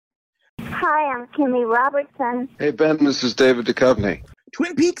Hi, I'm Kimmy Robertson. Hey, Ben, this is David Duchovny.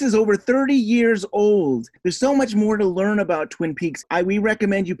 Twin Peaks is over 30 years old. There's so much more to learn about Twin Peaks. We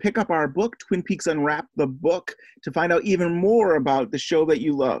recommend you pick up our book, Twin Peaks Unwrapped, the book, to find out even more about the show that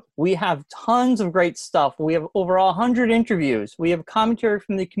you love. We have tons of great stuff. We have over 100 interviews. We have commentary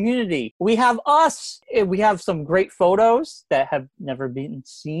from the community. We have us. We have some great photos that have never been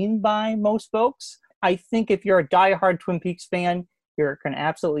seen by most folks. I think if you're a diehard Twin Peaks fan, you're going to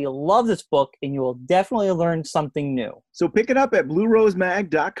absolutely love this book, and you will definitely learn something new. So pick it up at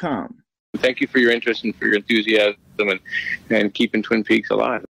bluerosemag.com. Thank you for your interest and for your enthusiasm and keeping Twin Peaks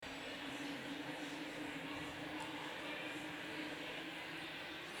alive.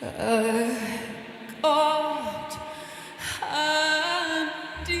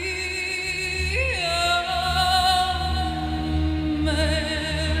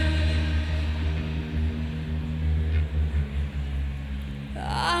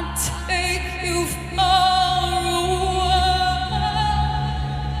 Take you far away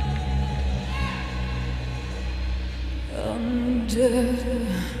under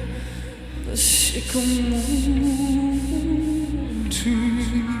the sycamore trees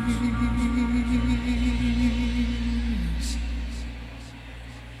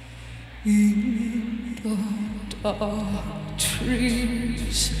in the dark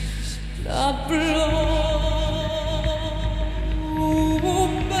trees that blow.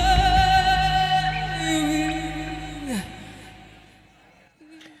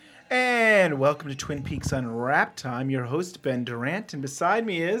 And welcome to Twin Peaks Unwrapped. I'm your host, Ben Durant, and beside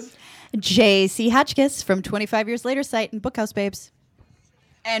me is... J.C. Hotchkiss from 25 Years Later site and Bookhouse Babes.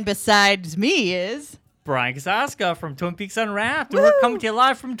 And besides me is... Brian Kasaska from Twin Peaks Unwrapped. Woo! We're coming to you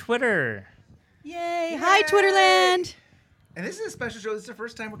live from Twitter. Yay! Hi, Twitterland! And this is a special show. This is the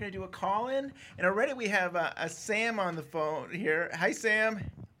first time we're going to do a call-in. And already we have a Sam on the phone here. Hi, Sam.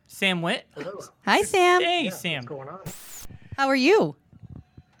 Sam Witt. Hello. Hi, Sam. Hey, Sam. What's going on? How are you?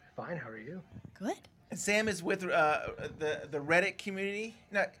 Fine. How are you? Good. And Sam is with the Reddit community.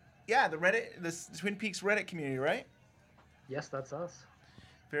 No, yeah, the Twin Peaks Reddit community, right? Yes, that's us.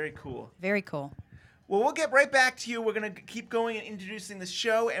 Very cool. Very cool. Well, we'll get right back to you. We're going to keep going and introducing the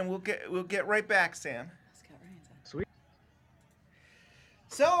show, and we'll get right back, Sam. Sweet.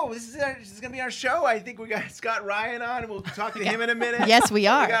 So this is going to be our show. I think we got Scott Ryan on. We'll talk to him in a minute. Yes, we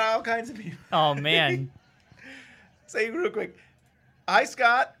are. We got all kinds of people. Oh, man. Say real quick. Hi,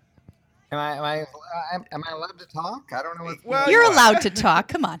 Scott. Am I allowed to talk? I don't know what. Well, You're allowed to talk.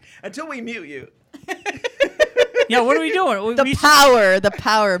 Come on. Until we mute you. Yeah, what are we doing? The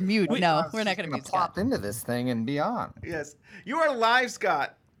power mute. No, we're not going to mute Scott. Pop into this thing and be on. Yes. You are live,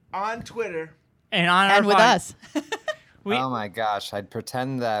 Scott, on Twitter. And with us. Oh my gosh, I'd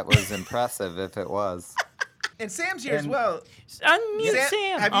pretend that was impressive if it was. And Sam's here as well. Unmute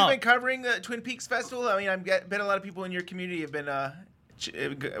Sam. Have you been covering the Twin Peaks Festival? I mean, I bet a lot of people in your community have been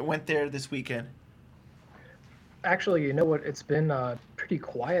went there this weekend. Actually, you know what? It's been pretty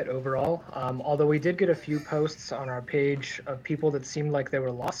quiet overall. Although we did get a few posts on our page of people that seemed like they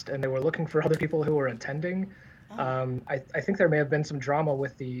were lost and they were looking for other people who were attending. I think there may have been some drama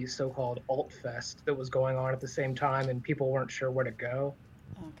with the so-called Alt Fest that was going on at the same time, and people weren't sure where to go.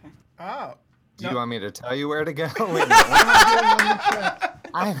 Okay. Oh. Do you want me to tell you where to go? Wait a minute, what am I doing on the show?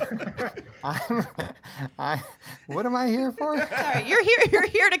 What am I here for? Sorry, you're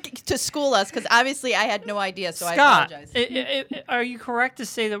here to school us because obviously I had no idea, so Scott, I apologize. Are you correct to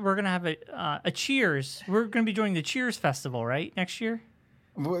say that we're going to have a Cheers? We're going to be doing the Cheers Festival, right, next year?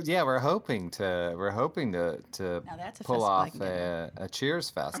 Well, yeah, we're hoping to Now that's a pull festival I off can get a Cheers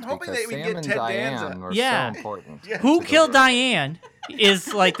fest I'm hoping because that we Sam get and Ted Diane Danza. were Yeah. so important. Yeah. Who to the killed group. Diane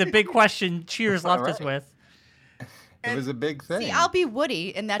is like the big question Cheers left us Right. with. It was a big thing. See, I'll be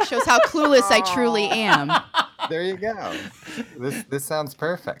Woody, and that shows how clueless I truly am. There you go. This sounds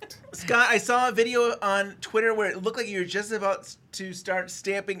perfect. Scott, I saw a video on Twitter where it looked like you were just about to start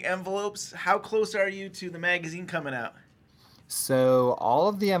stamping envelopes. How close are you to the magazine coming out? So all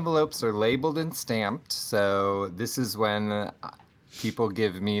of the envelopes are labeled and stamped. So this is when people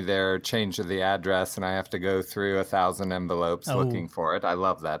give me their change of the address and I have to go through 1,000 envelopes looking for it. I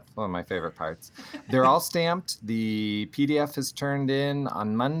love that. One of my favorite parts. They're all stamped. The PDF is turned in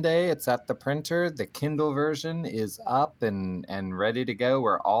on Monday. It's at the printer. The Kindle version is up and ready to go.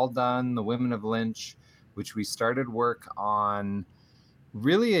 We're all done. The Women of Lynch, which we started work on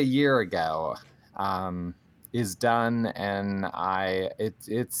really a year ago, is done, and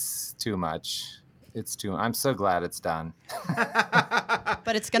it's too much. I'm so glad it's done.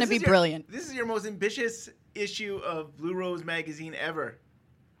 But it's going to be brilliant. This is your most ambitious issue of Blue Rose magazine ever.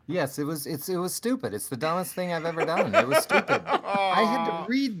 Yes, it was stupid. It's the dumbest thing I've ever done. It was stupid. I had to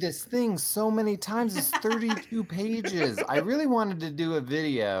read this thing so many times. It's 32 pages. I really wanted to do a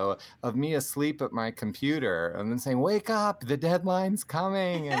video of me asleep at my computer and then saying, "Wake up, the deadline's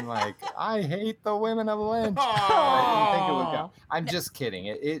coming," and like, "I hate the women of Lynch." I didn't think it would go. I'm just kidding.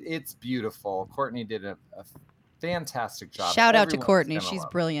 It's beautiful. Courtney did a fantastic job. Shout out to Everyone's Courtney. gonna She's love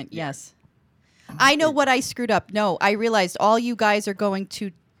it. brilliant. Yes. I know what I screwed up. No, I realized all you guys are going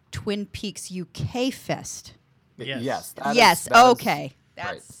to Twin Peaks UK Fest. Yes. Yes. that is Okay. right.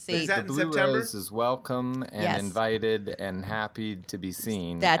 That's see. Is that The in Blue September? Rose is welcome and Yes. invited and happy to be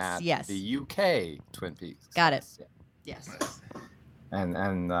seen That's- at yes. the UK Twin Peaks. Got it. Yeah. Yes.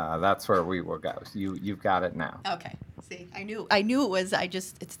 And that's where we will go. You've got it now. Okay. See, I knew it was.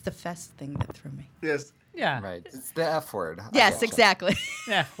 It's the fest thing that threw me. Yes. Yeah. Right. It's the F word. I Yes, getcha. exactly.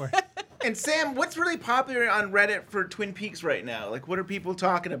 Yeah. And Sam, what's really popular on Reddit for Twin Peaks right now? Like, what are people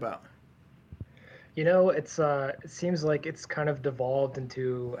talking about? You know, it seems like it's kind of devolved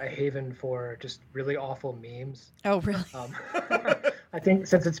into a haven for just really awful memes. Oh, really? I think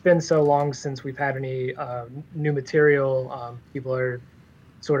since it's been so long since we've had any new material, people are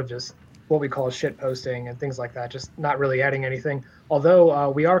sort of just what we call shit posting and things like that, just not really adding anything. Although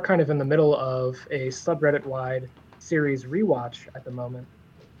we are kind of in the middle of a subreddit-wide series rewatch at the moment.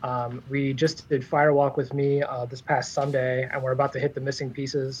 We just did Firewalk with Me this past Sunday, and we're about to hit the missing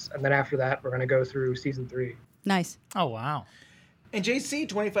pieces. And then after that, we're going to go through season 3. Nice. Oh, wow. And JC,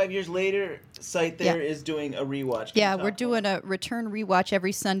 25 years later, site there is doing a rewatch. Can Yeah, you we're talk doing a return rewatch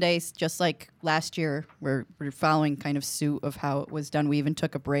every Sunday, just like last year. We're following kind of suit of how it was done. We even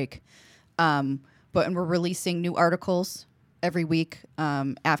took a break. And we're releasing new articles every week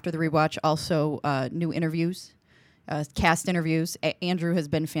after the rewatch. Also, new interviews, cast interviews. Andrew has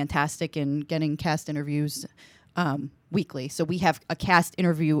been fantastic in getting cast interviews weekly. So we have a cast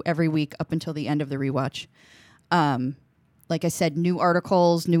interview every week up until the end of the rewatch. Like I said, new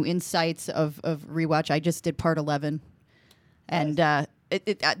articles, new insights of rewatch. I just did part 11, and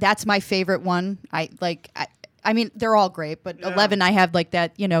that's my favorite one. I mean, they're all great, but 11, I have like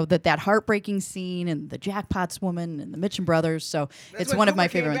that, that heartbreaking scene and the Jackpots woman and the Mitchum brothers. So it's when one of my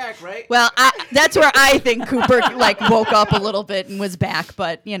Cooper came favorite. back, right? Well, that's where I think Cooper woke up a little bit and was back,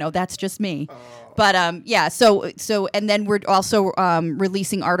 but that's just me. But so and then we're also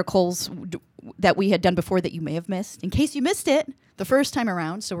releasing articles that we had done before that you may have missed, in case you missed it the first time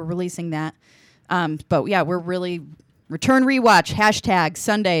around. So we're releasing that. But yeah, we're really return rewatch hashtag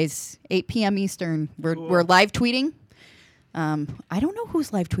Sundays 8 p.m. Eastern. We're live tweeting. I don't know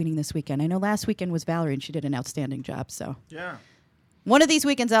who's live tweeting this weekend. I know last weekend was Valerie, and she did an outstanding job. So Yeah. one of these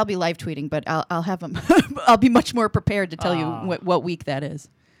weekends I'll be live tweeting, but I'll have them. I'll be much more prepared to tell you what week that is.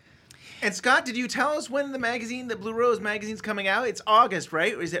 And Scott, did you tell us when the Blue Rose magazine's coming out? It's August,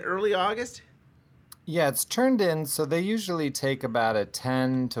 right? Or is it early August? Yeah, it's turned in, so they usually take about a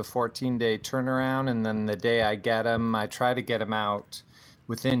 10 to 14 day turnaround, and then the day I get them, I try to get them out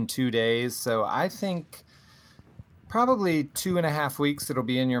within 2 days. So I think probably 2.5 weeks it'll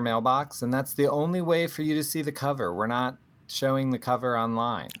be in your mailbox, and that's the only way for you to see the cover. We're not showing the cover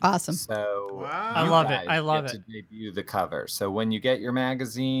online. Awesome. So I love it. I love get it. to debut the cover. So when you get your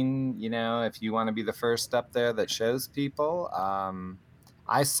magazine, if you want to be the first up there that shows people,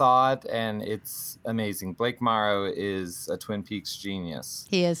 I saw it and it's amazing. Blake Morrow is a Twin Peaks genius.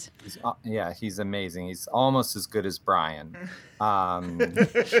 He is. He's amazing. He's almost as good as Brian. I don't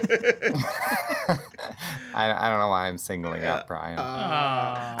know why I'm singling out Brian.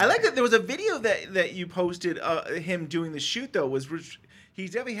 I like that there was a video that you posted him doing the shoot though. He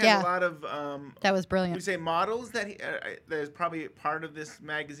definitely has a lot of that was brilliant. We say models that that is probably part of this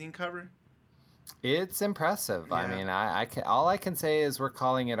magazine cover. It's impressive. I mean, all I can say is we're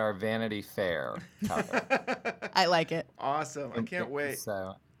calling it our Vanity Fair cover. I like it. Awesome. I can't wait.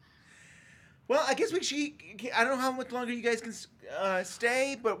 So, well, I guess I don't know how much longer you guys can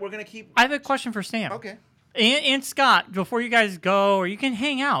stay, but we're going to keep. I have a question for Sam. Okay. And Scott, before you guys go, or you can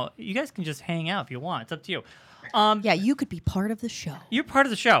hang out. You guys can just hang out if you want. It's up to you. Yeah, you could be part of the show. You're part of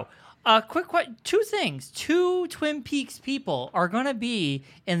the show. Quick question. 2 things. 2 Twin Peaks people are going to be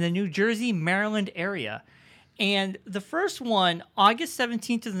in the New Jersey, Maryland area. And the first one, August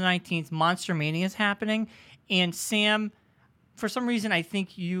 17th to the 19th, Monster Mania is happening. And Sam, for some reason, I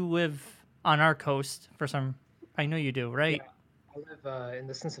think you live on our coast. I know you do, right? Yeah, I live in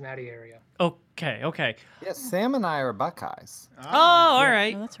the Cincinnati area. Okay. yes, Sam and I are Buckeyes. Oh, all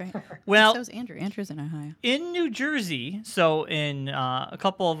right. Oh, that's right. Well, so's Andrew. Andrew's in Ohio. in New Jersey, so in a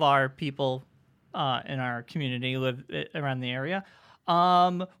couple of our people in our community live around the area.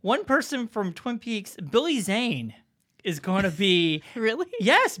 One person from Twin Peaks, Billy Zane, is going to be Really?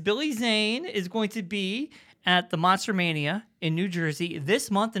 Yes, Billy Zane is going to be at the Monster Mania in New Jersey this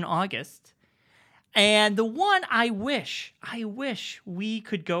month in August. And the one I wish we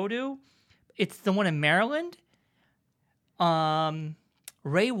could go to, it's the one in Maryland.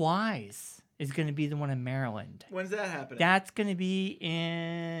 Ray Wise is going to be the one in Maryland. When's that happening? That's going to be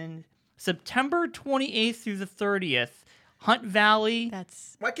in September 28th through the 30th. Hunt Valley.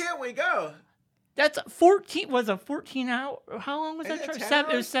 Why can't we go? That's 14 hour. How long was Isn't that it drive?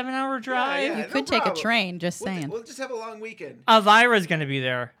 10 It was 7-hour drive. yeah, You no could take a problem. train, just We'll saying. we'll just have a long weekend. Elvira's going to be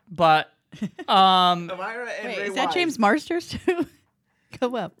there, but Elvira and Wait, Ray is that Wise. James Marsters too?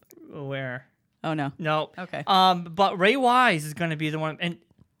 Go up. where? Oh no. No. Okay. But Ray Wise is going to be the one, and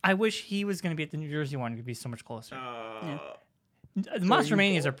I wish he was going to be at the New Jersey one. It could be so much closer. The Monster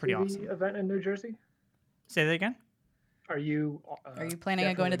Manias are pretty awesome. The event in New Jersey? Say that again. Are you planning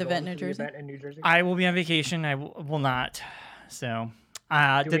on going to the event in New Jersey? event in New Jersey? I will be on vacation. I will not. So,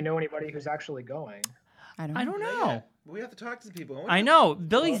 Do we know anybody who's actually going? I don't know. We have to talk to some people. I know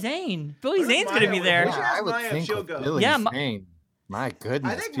Billy Zane. Billy Zane's going to be there. Yeah, I would Maya if think she'll of go. Billy Yeah, Zane. My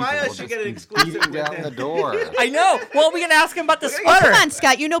goodness. I think people Maya will should just get an be exclusive beating with down him. the door. I know. Well, we can ask him about the Oh, sweater. come on,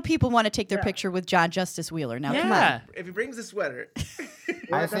 Scott. You know people want to take their picture with John Justice Wheeler. Now, come on. If he brings a sweater.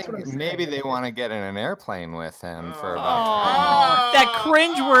 I think maybe they want to get in an airplane with him for about. Oh, that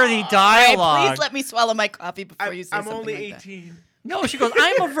cringeworthy All right, dialogue. please let me swallow my coffee before you say I'm something only like that. 18. No, she goes,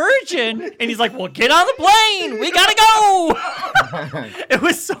 I'm a virgin. And he's like, well, get on the plane. We got to go. It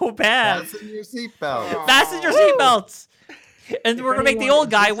was so bad. Fasten your seatbelt. Fasten your seatbelts. And If we're going to make the anyone old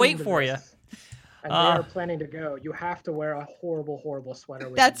is guy listening wait to for you. this And they are planning to go. You have to wear a horrible, horrible sweater.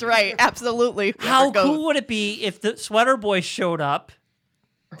 With That's you. right. Absolutely. How Never goes. cool would it be if the Sweater Boy showed up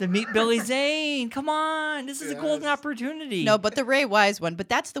to meet Billy Zane? Come on. This is a golden opportunity. No, but the Ray Wise one. But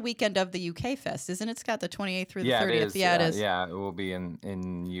that's the weekend of the UK Fest, isn't it, Scott? The 28th through the Yeah, 30th. it is. Yeah, it is. Yeah, it will be in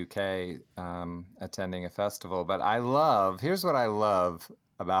UK attending a festival. But here's what I love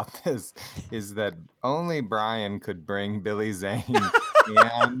about this is that only Brian could bring Billy Zane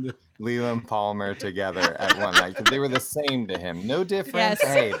and Leland Palmer together at one night. 'Cause they were the same to him. No difference. Yes.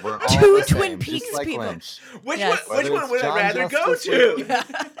 Hey, we're all Two the same, Twin just Peaks like people. Lynch. Which Yes. one? Which Whether one it's would I John rather go Justice to?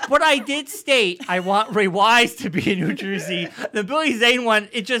 But I did state I want Ray Wise to be in New Jersey. The Billy Zane one,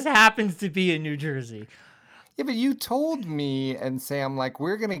 it just happens to be in New Jersey. Yeah, but you told me and Sam, like,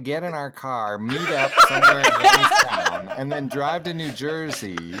 we're going to get in our car, meet up somewhere in Youngstown, and then drive to New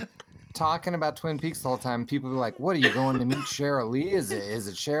Jersey, talking about Twin Peaks the whole time. People be like, what, are you going to meet Cheryl Lee? Is it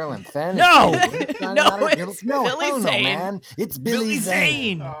Sherilyn Fenn? No! No, it's Billy hell no, Zane. man. It's Billy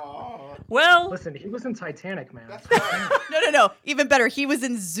Zane. Well, Listen, he was in Titanic, man. No. Even better. He was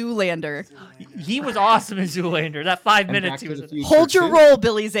in Zoolander. he was awesome in Zoolander. That 5 And minutes Back he to was the in. Future Hold your too. roll,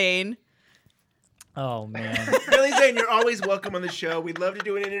 Billy Zane. Oh, man. Billy Zane, you're always welcome on the show. We'd love to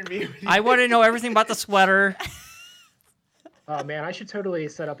do an interview with you. I want to know everything about the sweater. Oh man, I should totally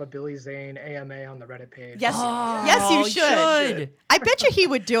set up a Billy Zane AMA on the Reddit page. Yes, Oh, yes, you you should. should. I bet you he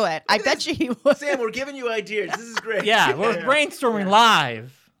would do it. I bet you he would. Sam, we're giving you ideas. This is great. Yeah, we're brainstorming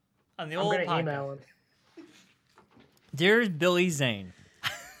live on the I'm old gonna podcast. email him. There's Billy Zane.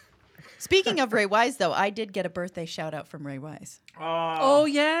 Speaking of Ray Wise, though, I did get a birthday shout out from Ray Wise. Oh,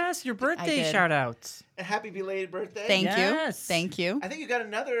 yes, your birthday did. shout outs. A happy belated birthday. Thank Yes. you. Thank you. I think you got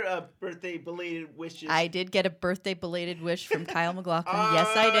another birthday belated wishes. I did get a birthday belated wish from Kyle McLaughlin. Yes,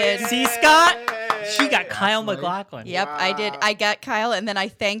 I did. See, Scott? She got Kyle McLaughlin. Yep, I did. I got Kyle, and then I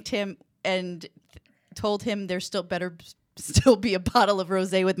thanked him and told him there still be a bottle of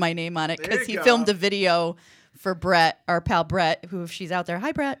rosé with my name on it There because you he go. filmed a video for Brett, our pal Brett, who, if she's out there,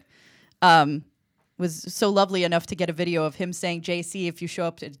 hi Brett, was so lovely enough to get a video of him saying, JC, if you show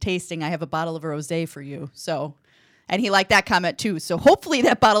up to tasting, I have a bottle of rosé for you. So, and he liked that comment too. So hopefully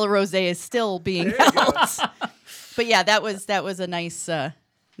that bottle of rosé is still being There you held. go. But yeah, that was a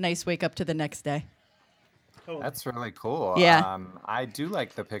nice wake up to the next day. That's really cool. Yeah. I do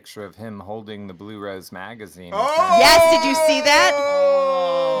like the picture of him holding the Blue Rose magazine. Oh! Yes, did you see that?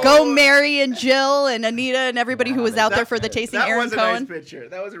 Go Mary and Jill and Anita and everybody who was out there for the tasting. That Aaron was a Cohen. nice picture.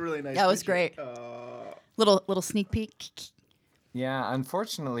 That was a really nice That was picture. great. Little sneak peek. Yeah,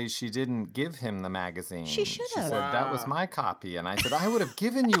 unfortunately, she didn't give him the magazine. She should She have. said, that was my copy. And I said, I would have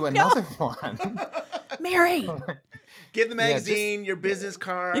given you another one. Mary. Give the Yeah, just- magazine, your business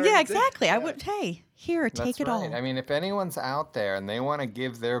card. Yeah, exactly. I would. Hey, here, take That's it right. all. I mean, if anyone's out there and they want to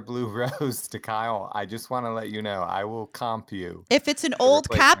give their blue rose to Kyle, I just want to let you know I will comp you. If it's an old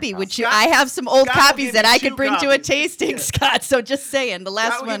replacement copy, which Scott- I have some old Scott will copies give that you I 2 could bring to a copies. tasting, Yeah. Scott. So just saying, the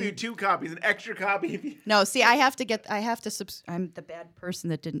last I'll one. give you 2 copies, an extra copy. If you... No, see, I have to. I'm the bad person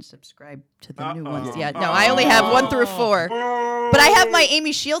that didn't subscribe to the new ones Uh-oh. yet. No, I only have 1 through 4. But I have my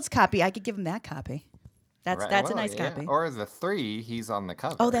Amy Shields copy. I could give him that copy. That's Right, a well, nice yeah. copy. Or the 3, he's on the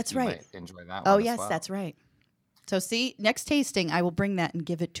cover. Oh, that's You right. might enjoy that Oh one as yes, well. that's right. So see, next tasting, I will bring that and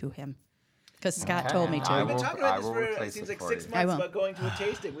give it to him because Scott told me to. I We've been will- talking about I this will for it replace seems it like for 6 you. I months will. about going to a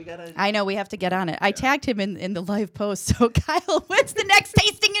tasting. We gotta. I know we have to get on it. I tagged him in the live post. So Kyle, when's the next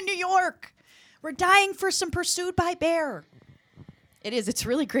tasting in New York? We're dying for some Pursued by Bear. It is. It's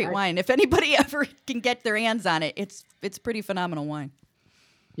really great wine. If anybody ever can get their hands on it, it's pretty phenomenal wine.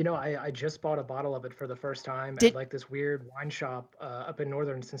 You know, I just bought a bottle of it for the first time Did- at like this weird wine shop up in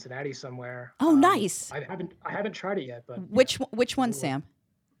northern Cincinnati somewhere. Oh, nice. I haven't tried it yet, but Which one, Sam?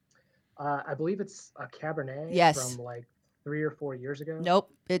 I believe it's a Cabernet Yes. from like 3 or 4 years ago.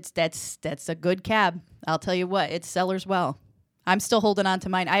 Nope. That's a good cab. I'll tell you what, it sellers well. I'm still holding on to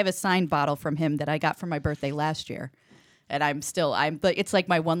mine. I have a signed bottle from him that I got for my birthday last year. And but it's like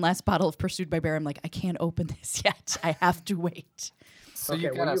my one last bottle of Pursued by Bear. I'm like, I can't open this yet. I have to wait. So Okay, you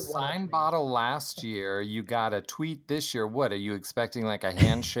what got do a you want signed from me? bottle last year. You got a tweet this year. What are you expecting? Like a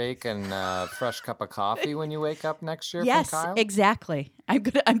handshake and a fresh cup of coffee when you wake up next year Yes, from Kyle? exactly. I'm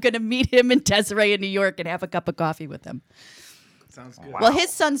gonna meet him and Desiree in New York and have a cup of coffee with him. Sounds good. Well, his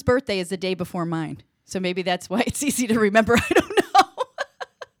son's birthday is the day before mine, so maybe that's why it's easy to remember. I don't know.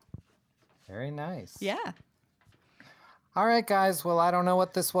 Very nice. Yeah. All right, guys. Well, I don't know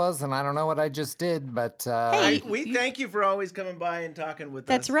what this was, and I don't know what I just did, but Hey. We thank you for always coming by and talking with us.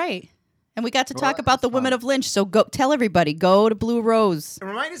 That's right. And we got to Well, talk that about was the Women fun. of Lynch. So go tell everybody. Go to Blue Rose. And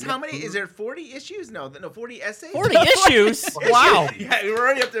remind us how many? Is there 40 issues? No, 40 essays. 40 issues? Wow. Yeah, we're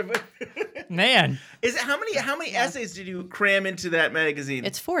already up to. Man. Is it how many essays did you cram into that magazine?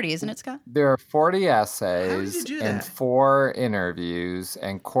 It's 40, isn't it, Scott? there are 40 essays do and that? 4 interviews,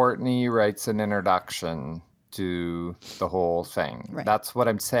 and Courtney writes an introduction to the whole thing. Right. That's what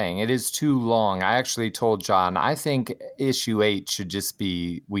I'm saying. It is too long. I actually told John, I think issue 8 should just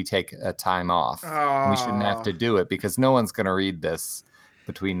be we take a time off. We shouldn't have to do it because no one's going to read this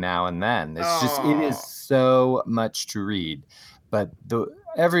between now and then. It is so much to read. But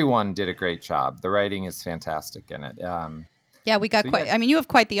everyone did a great job. The writing is fantastic in it. Yeah, we got So, quite. yeah. I mean, you have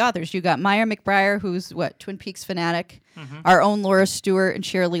quite the authors. You got Meyer McBriar, who's Twin Peaks fanatic. Mm-hmm. Our own Laura Stewart and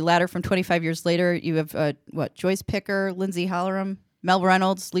Shirley Latter from 25 Years Later. You have Joyce Picker, Lindsay Halloran, Mel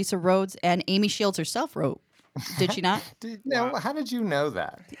Reynolds, Lisa Rhodes, and Amy Shields herself wrote. Did she not? No, how did you know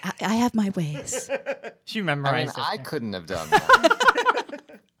that? I have my ways. She I mean, memorized I it. couldn't have done that.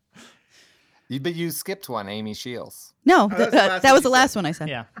 But you skipped one, Amy Shields. No, that was the you last said. one I said.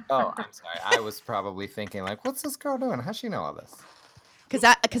 Yeah. Oh, I'm sorry. I was probably thinking, like, what's this girl doing? How's she know all this?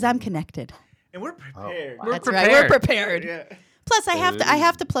 Because I'm connected. And we're prepared. We're That's right. We're prepared. prepared. Yeah. Plus, I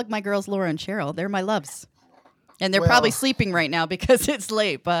have to plug my girls Laura and Cheryl. They're my loves, and they're probably sleeping right now because it's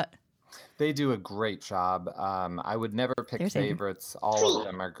late. But They do a great job. I would never pick There's Amy. favorites. All of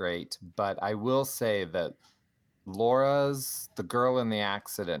them are great. But I will say that Laura's The Girl in the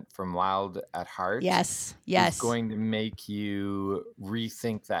Accident from Wild at Heart yes, is going to make you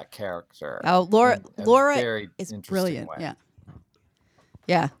rethink that character. Oh, Laura in a Laura very is interesting brilliant. way. Yeah.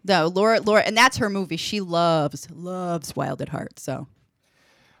 Yeah. No, Laura, and that's her movie. She loves Wild at Heart. So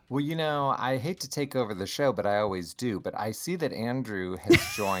Well, you know, I hate to take over the show, but I always do. But I see that Andrew has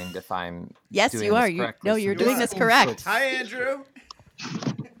joined. If I'm yes, doing you are. this correctly. No, So you're this doing this seems correct. to- Hi, Andrew.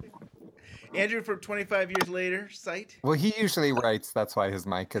 Andrew from 25 Years Later site. Well, he usually writes. That's why his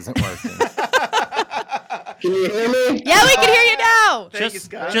mic isn't working. Can you hear me? Yeah, we can hear you now. Thank you,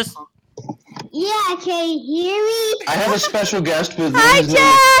 Scott. Just Yeah, can you hear me? I have a special guest with me. Hi, His name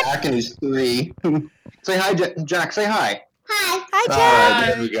is Jack, and he's 3. Say hi, Jack. Say hi. Hi. Hi,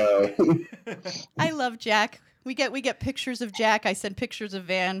 Jack. All right, there we go. I love Jack. We get pictures of Jack. I send pictures of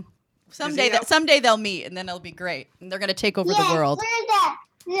Van. he up- Someday they'll meet, and then it'll be great. And they're gonna take over the world. Where's that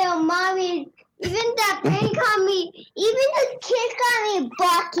little mommy? Even that pig called me. Even the kid called me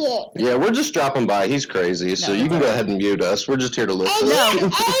bucket. Yeah, we're just dropping by. He's crazy, so you can go ahead and mute us. We're just here to listen.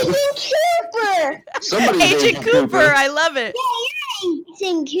 Agent Cooper. Somebody's Agent Cooper. I love it.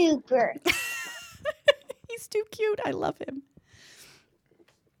 Agent Cooper. He's too cute. I love him.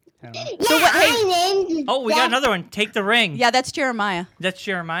 Yeah, So what- hey- I named oh, we got another one. Take the ring. Yeah, that's Jeremiah. That's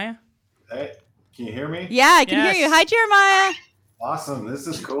Jeremiah. Hey, can you hear me? Yeah, I can Yes. hear you. Hi, Jeremiah. Awesome. This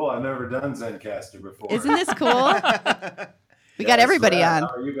is cool. I've never done Zencaster before. Isn't this cool? We got everybody on.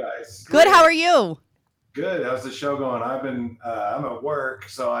 How are you guys? Good. How are you? Good. How's the show going? I'm at work,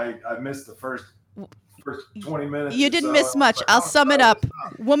 so I missed the first 20 minutes. You didn't miss much. I'll sum it up.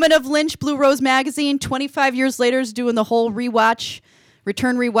 Woman of Lynch, Blue Rose Magazine, 25 years later is doing the whole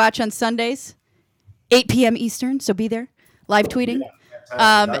return rewatch on Sundays, 8 p.m. Eastern, so be there. Live tweeting.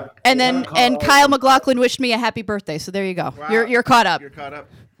 And Kyle McLaughlin wished me a happy birthday, so there you go. Wow. You're caught up. You're caught up.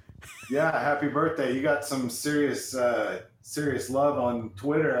 Yeah, happy birthday. You got some serious love on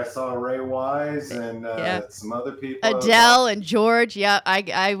Twitter. I saw Ray Wise and some other people. Adele and George. Yeah,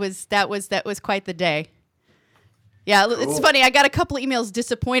 that was quite the day. Yeah, cool. It's funny. I got a couple of emails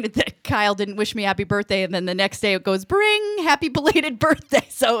disappointed that Kyle didn't wish me happy birthday, and then the next day it goes, "Bring happy belated birthday."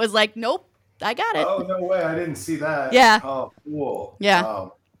 So it was like, nope, I got it. Oh, no way. I didn't see that. Yeah. Oh, cool. Yeah.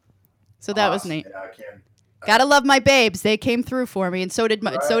 So that was neat. Yeah, I can't. Gotta love my babes. They came through for me, and so did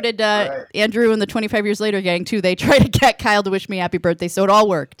Andrew and the 25 Years Later gang too. They tried to get Kyle to wish me happy birthday, so it all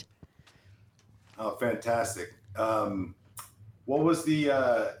worked. Oh, fantastic! What was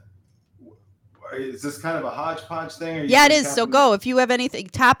the? Is this kind of a hodgepodge thing? Or Yeah, it is. So go if you have anything,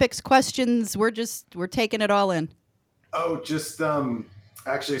 topics, questions. We're taking it all in. Oh, just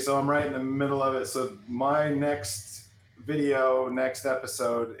actually, so I'm right in the middle of it. So my next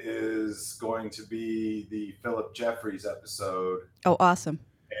episode is going to be the Philip Jeffries episode. Oh, awesome.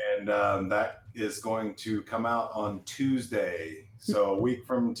 And that is going to come out on Tuesday. So a week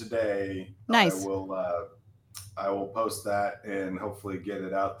from today, nice. I will post that and hopefully get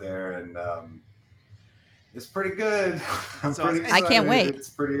it out there. And it's pretty good. I can't wait. It's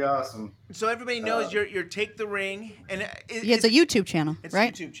pretty awesome. So everybody knows your Take the Ring, and it's a YouTube channel, right?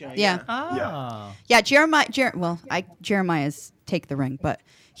 It's a YouTube channel. Yeah. Oh. Yeah. Jeremiah's Take the Ring, but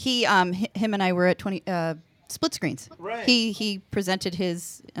him and I were at Split Screens. Right. He presented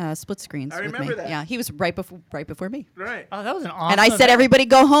his Split Screens. I with remember me. that. Yeah, he was right before me. Right. Oh, that was an awesome. And I said, everybody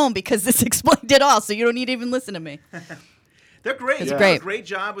go home because this explained it all, so you don't need to even listen to me. They're great. It's great. Great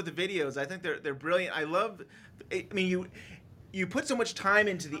job with the videos. I think they're brilliant. I love. I mean, you put so much time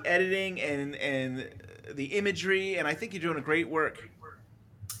into the editing and the imagery, and I think you're doing a great work.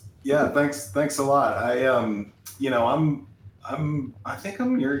 Yeah, thanks a lot. I think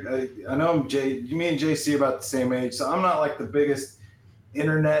I'm I know I'm me and JC about the same age, so I'm not like the biggest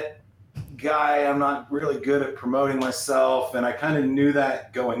internet guy. I'm not really good at promoting myself, and I kind of knew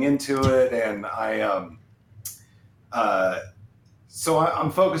that going into it, and so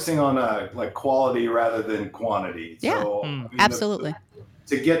I'm focusing on like quality rather than quantity. Yeah, so, absolutely.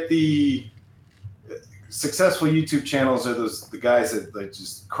 To get the successful YouTube channels are the guys that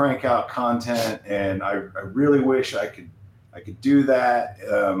just crank out content, and I really wish I could do that,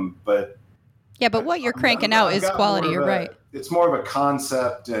 but yeah, but what you're cranking out is quality. You're right. It's more of a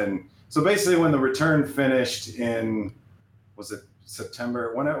concept, and so basically, when the return finished in, was it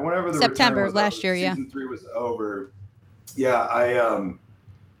September? Whenever the September return was last year, season 3 was over. Yeah, I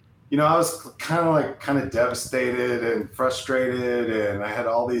was kind of devastated and frustrated, and I had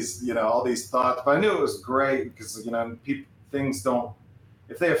all these thoughts, but I knew it was great because things don't.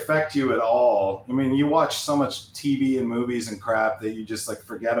 If they affect you at all, I mean, you watch so much TV and movies and crap that you just like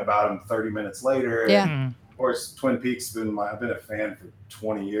forget about them 30 minutes later. Yeah. And, of course, Twin Peaks I've been a fan for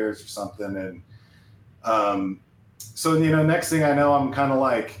 20 years or something, and so next thing I know, I'm kind of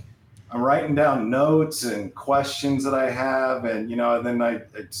like I'm writing down notes and questions that I have, and then I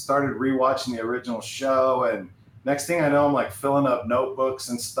started rewatching the original show, and next thing I know, I'm like filling up notebooks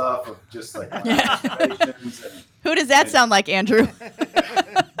and stuff of just like observations and. Who does that sound like, Andrew?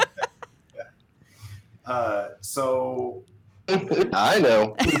 So I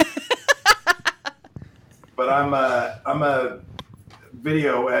know. But I'm a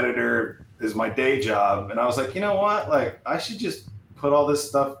video editor is my day job, and I was like, you know what? Like, I should just put all this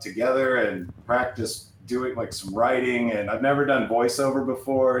stuff together and practice doing like some writing. And I've never done voiceover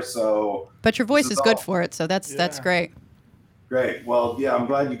before, so. But your voice is good for it, so that's great. Great. Well, yeah, I'm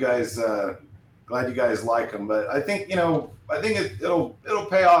glad you guys. Glad you guys like them, but I think it'll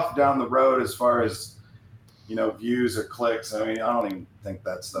pay off down the road as far as views or clicks. I mean, I don't even think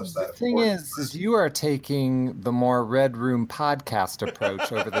that stuff's that. The thing is you are taking the more Red Room podcast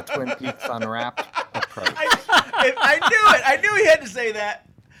approach over the Twin Peaks Unwrapped approach. I knew it. I knew he had to say that.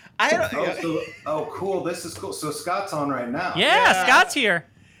 Oh, cool. This is cool. So Scott's on right now. Yeah. Scott's here.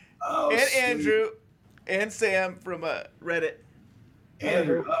 Oh, and sweet. Andrew and Sam from Reddit.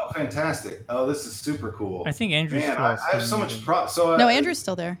 Andrew, oh, fantastic! Oh, this is super cool. I think Andrew's Man, I have so much So no, Andrew's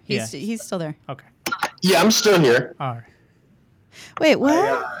still there. He's still there. Okay. Yeah, I'm still here. All right. Wait,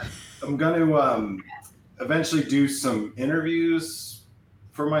 what? I'm going to eventually do some interviews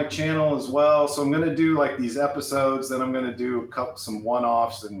for my channel as well. So I'm going to do like these episodes, then I'm going to do some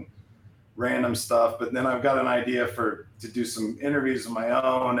one-offs and random stuff. But then I've got an idea to do some interviews of my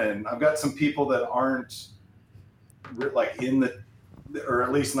own, and I've got some people that aren't like or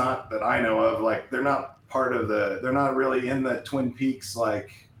at least not that I know of, like they're not really in the Twin Peaks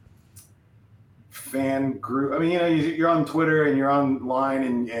like fan group. I mean, you're on Twitter and you're online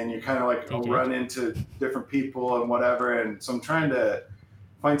and you kind of like run into different people and whatever. And so I'm trying to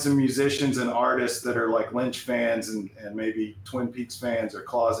find some musicians and artists that are like Lynch fans and maybe Twin Peaks fans or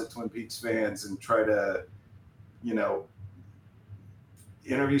closet Twin Peaks fans, and try to,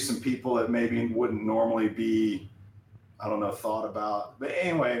 interview some people that maybe wouldn't normally be, I don't know, thought about. But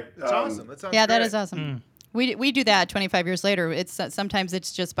anyway, that's awesome. That sounds yeah, great. that is awesome. We do that 25 years later. Sometimes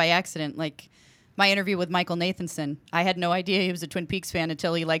it's just by accident. Like my interview with Michael Nathanson, I had no idea he was a Twin Peaks fan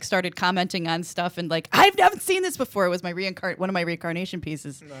until he like started commenting on stuff and like, I haven't seen this before. It was my one of my reincarnation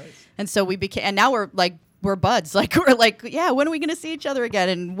pieces. Nice. And so we became, and now we're buds. Like we're like, yeah, when are we going to see each other again?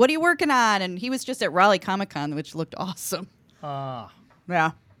 And what are you working on? And he was just at Raleigh Comic-Con, which looked awesome.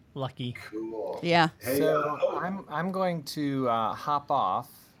 Yeah. Lucky. Cool. Yeah. Hey, so I'm going to hop off.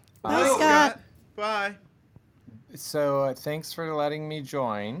 Bye, Scott. Bye. So thanks for letting me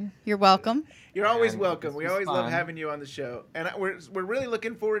join. You're welcome. You're always welcome. We was always love fun. having you on the show, and we're really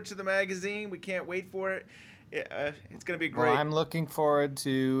looking forward to the magazine. We can't wait for it. It's going to be great. Well, I'm looking forward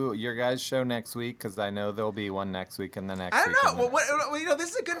to your guys' show next week because I know there'll be one next week and the next. I don't know. week. Well,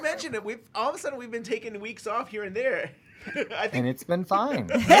 this is a good mention. That all of a sudden we've been taking weeks off here and there. And it's been fine.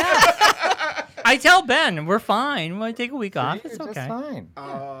 I tell Ben we're fine. We'll take a week off. It's You're okay. just fine.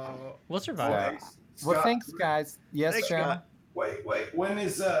 We'll survive. Well, thanks, guys. Yes, Thanks, Jim. Scott. Wait.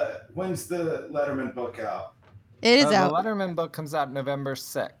 When's the Letterman book out? It is out. The Letterman book comes out November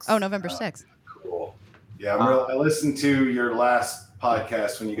 6th. Oh, November 6th. Cool. Yeah, I listened to your last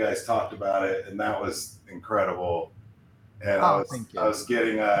podcast when you guys talked about it, and that was incredible. And I was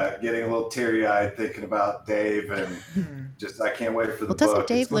getting a little teary-eyed thinking about Dave, and just I can't wait for the book. Doesn't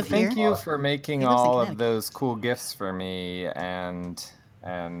Dave live here? Thank you for making He lives in all of Connecticut. those cool gifts for me, and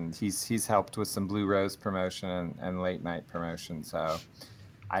he's helped with some Blue Rose promotion and late night promotion. So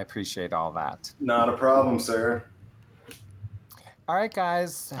I appreciate all that. Not a problem, sir. All right,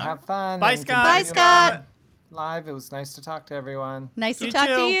 guys, have fun. Bye, and Scott. Bye, continue Scott. Live. It was nice to talk to everyone. Nice to You talk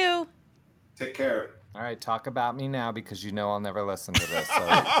to too. you. Take care. All right, talk about me now because you know I'll never listen to this. So say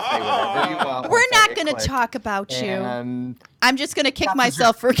whatever you want. We're once I not hit going to click. talk about you. And I'm just going to kick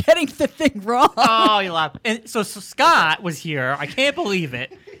myself for getting the thing wrong. Oh, you laugh. And so Scott was here. I can't believe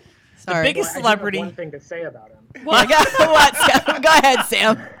it. Sorry. The biggest I do have celebrity. one thing to say about him. What? Go ahead,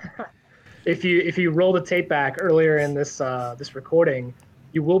 Sam. If you roll the tape back earlier in this recording,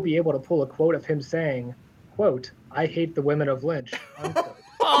 you will be able to pull a quote of him saying, "quote I hate the women of Lynch." Unquote.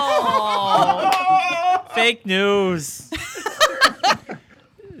 Oh, fake news.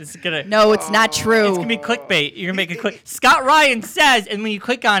 It's gonna. No, it's not true. It's gonna be clickbait. You're gonna make it click. Scott Ryan says, and when you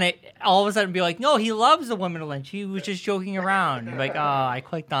click on it, all of a sudden be like, "No, he loves the women of Lynch. He was just joking around." You're like, "Oh, I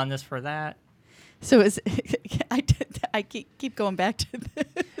clicked on this for that." So I keep going back to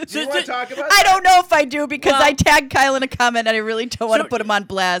this. Do you want to talk about I that? don't know if I do because Well- I tagged Kyle in a comment and I really don't want to put him on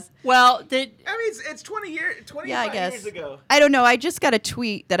blast. Well, I mean, it's 25 Yeah, I guess. years ago. I don't know. I just got a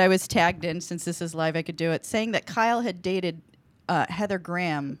tweet that I was tagged in since this is live. I could do it, saying that Kyle had dated Heather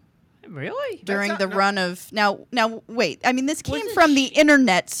Graham really? during the run of now. Wait. I mean, this came Wasn't from the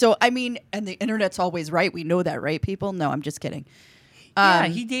internet, so I mean, and the internet's always right. We know that, right, people? No, I'm just kidding. Yeah,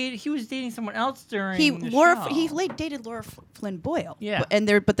 he was dating someone else during the show. Dated Laura Flynn Boyle. Yeah. and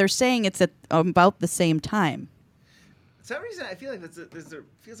they're saying it's at about the same time. For some reason, I feel like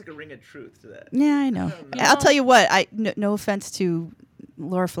feels like a ring of truth to that. Yeah, I know. know. I'll tell you what. No offense to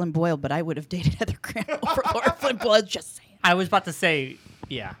Laura Flynn Boyle, but I would have dated Heather Graham over Laura Flynn Boyle. Just saying. I was about to say,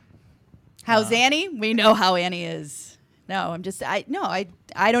 yeah. How's Annie? We know how Annie is. No, I'm just I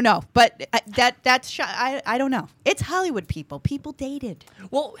don't know, but I don't know. It's Hollywood people. People dated.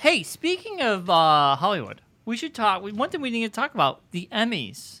 Well, hey, speaking of Hollywood, we should talk. One thing we need to talk about: the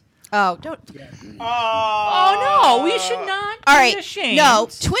Emmys. Oh, don't. Oh no, we should not. All be right. ashamed. No,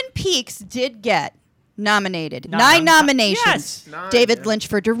 Twin Peaks did get nominated. No, 9 no, nominations. yes. 9, David yeah. Lynch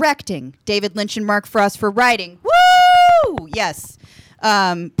for directing. David Lynch and Mark Frost for writing. Woo! Yes.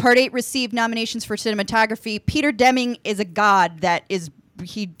 Part 8 received nominations for cinematography. Peter Deming is a god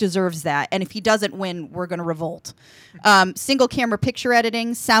he deserves that. And if he doesn't win, we're going to revolt. Single camera picture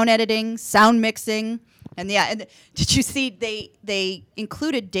editing, sound mixing, And did you see they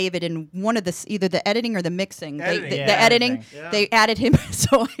included David in one of the either the editing or the mixing? The editing. Yeah. They added him.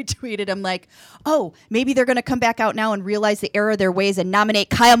 So I tweeted, I'm like, oh, maybe they're going to come back out now and realize the error of their ways and nominate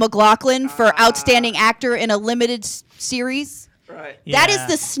Kyle MacLachlan for outstanding actor in a limited series. Right. That is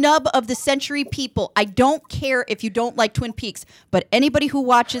the snub of the century, people. I don't care if you don't like Twin Peaks, but anybody who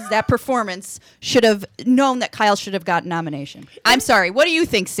watches that performance should have known that Kyle should have gotten nomination. I'm sorry. What do you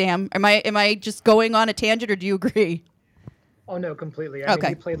think, Sam? Am I just going on a tangent, or do you agree? Oh no, completely. I mean,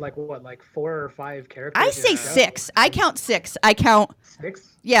 he played like 4 or 5 characters. I say 6. I count 6. I count 6.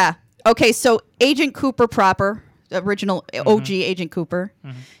 Yeah. Okay. So Agent Cooper proper, original OG Agent Cooper.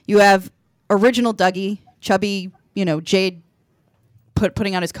 Mm-hmm. You have original Dougie, chubby, Jade.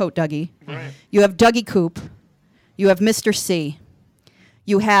 Putting on his coat, Dougie. Right. You have Dougie Coop. You have Mr. C.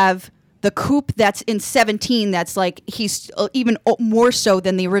 You have the Coop that's in 17 that's like he's even more so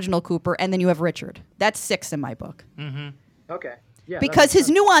than the original Cooper, and then you have Richard. That's 6 in my book. Mm-hmm. Okay. Yeah. Because his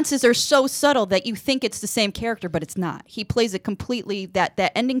nuances are so subtle that you think it's the same character, but it's not. He plays it completely. That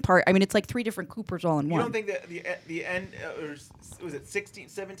ending part, I mean, it's like 3 different Coopers all in You one. don't think that the end, or was it 16,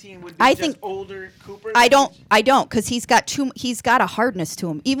 17 would be I just think older Cooper? I don't, because he's got a hardness to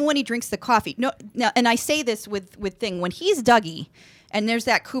him. Even when he drinks the coffee. No, and I say this with thing when he's Dougie, and there's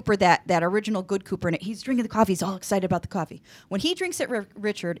that Cooper, that original good Cooper, and he's drinking the coffee. He's all excited about the coffee. When he drinks it,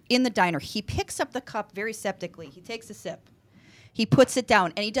 Richard in the diner, he picks up the cup very septically. He takes a sip. He puts it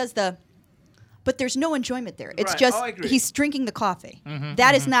down, and he does but there's no enjoyment there. It's Right. just Oh, I agree. he's drinking the coffee. Mhm,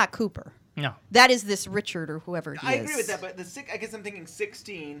 That is not Cooper. No. That is this Richard or whoever he I is. agree with that, but I guess I'm thinking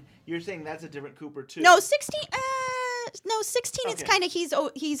 16. You're saying that's a different Cooper too. No, 16. No, 16. It's Okay. kind of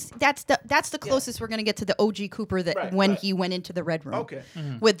he's that's the closest we're gonna get to the OG Cooper that Right, when right. he went into the red room. Okay.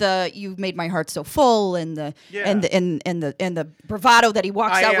 With the "You've Made My Heart So Full" and the Yeah. and the bravado that he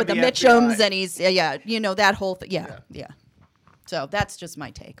walks I out am with the the Mitchums, FBI. and he's that whole thing. Yeah. So that's just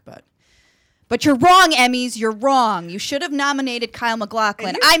my take, But you're wrong, Emmys. You're wrong. You should have nominated Kyle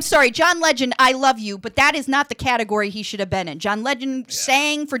MacLachlan. I'm sorry, John Legend, I love you, but that is not the category he should have been in. John Legend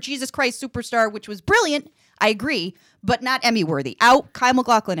sang for Jesus Christ Superstar, which was brilliant. I agree, but not Emmy worthy. Out, Kyle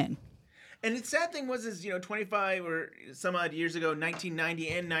MacLachlan in. And the sad thing was, 25 or some odd years ago, 1990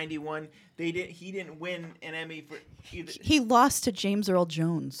 and 91, he didn't win an Emmy for either. He lost to James Earl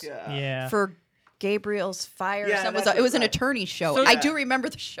Jones. Yeah. For Gabriel's Fire. Yeah, It was an attorney show. So- I do remember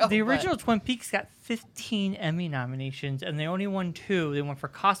the show. The but- original Twin Peaks got 15 Emmy nominations, and they only won 2. They won for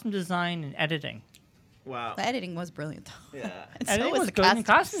costume design and editing. Wow. The editing was brilliant, though. Yeah. And Editing so was was the good, and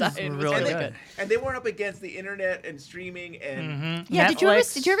costume costumes design. were It was really really good. And they weren't up against the internet and streaming and Yeah, did you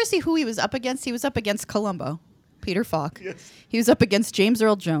Netflix. ever see who he was up against? He was up against Columbo, Peter Falk. Yes. He was up against James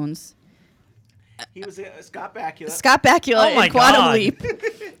Earl Jones, he was Scott Bakula. Scott Bakula Oh my in Quantum God. Leap.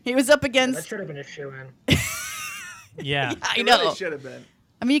 He was up That against. should have been a shoe-in. Yeah. I It know. really should have been.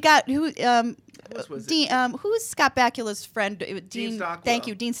 I mean, you got who? else was it? Dean. Who's Scott Bakula's friend? Dean. Stockwell. Thank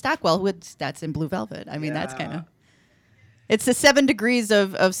you, Dean Stockwell. That's in Blue Velvet. I mean, that's Yeah. kind of. It's the 7 degrees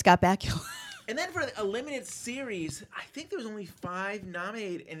of Scott Bakula. And then for a limited series, I think there was only 5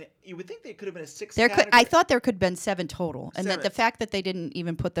 nominated, and you would think they could have been a 6th I thought there could have been 7 total, and that 7. the fact that they didn't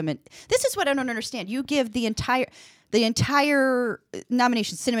even put them in. This is what I don't understand. You give the entire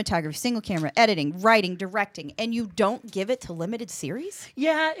nomination: cinematography, single camera, editing, writing, directing, and you don't give it to limited series.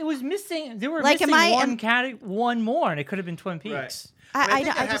 Yeah, it was missing. They were Like, missing am I- one more, and it could have been Twin Peaks. Right. I I think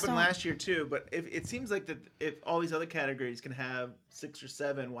that just happened don't- last year too, but if it seems like that if all these other categories can have 6 or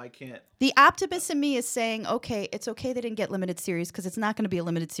 7, why can't? The optimist in me is saying, okay, it's okay they didn't get limited series because it's not going to be a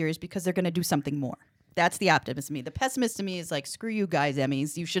limited series because they're going to do something more. That's the optimist in me. The pessimist in me is like, screw you guys,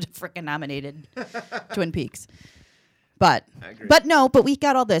 Emmys. You should have freaking nominated Twin Peaks. But I agree. but we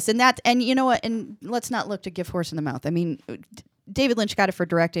got all this and you know what? And let's not look to give horse in the mouth. I mean, David Lynch got it for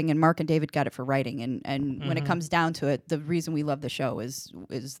directing, and Mark and David got it for writing. And when it comes down to it, the reason we love the show is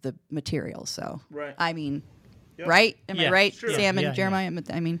the material. So Right. I mean, Yep. right? Am I Yeah, right, sure. Sam and Yeah, Jeremiah?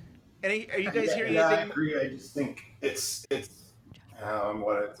 I mean. And are you guys hearing I anything? agree. I just think it's it's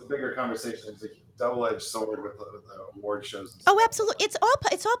a bigger conversation. It's a double-edged sword with the award shows. And Oh, stuff. absolutely.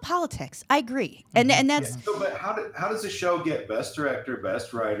 It's all politics. I agree. And that's So, but how does a show get best director,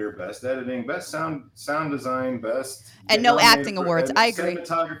 best writer, best editing, best sound design, best And no nominated acting for- awards. and I agree.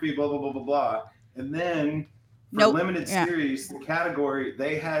 Cinematography, blah blah blah blah blah. And then for Nope. limited Yeah. series, the category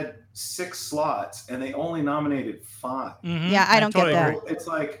they had 6 slots and they only nominated 5. Mhm, Yeah, I don't get totally that. agree.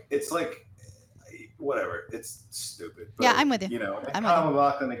 It's like whatever. It's stupid. Yeah, I'm with you. You know, and I'm with Kyle you.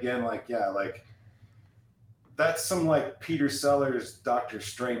 MacLachlan again, that's some like Peter Sellers, Dr.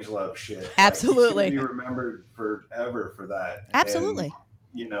 Strangelove shit. Like, Absolutely. he's gonna be remembered forever for that. Absolutely. And,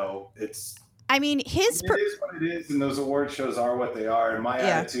 you know, it's I mean, his. It is what it is, and those award shows are what they are. And my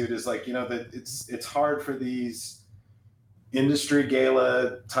Yeah. attitude is like, that it's hard for these industry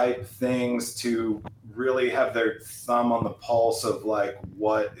gala type things to really have their thumb on the pulse of like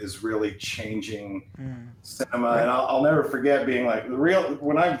what is really changing cinema. And I'll never forget being like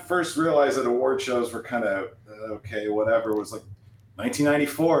when I first realized that award shows were kind of okay, whatever, was like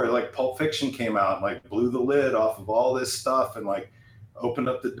 1994. Like Pulp Fiction came out and like blew the lid off of all this stuff and like opened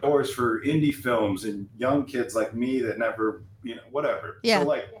up the doors for indie films and young kids like me that never, whatever. Yeah. So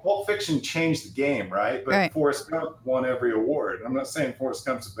like Pulp Fiction changed the game, right? But Right. Forrest Gump won every award. I'm not saying Forrest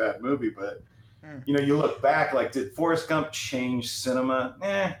Gump's a bad movie, but you look back, like, did Forrest Gump change cinema?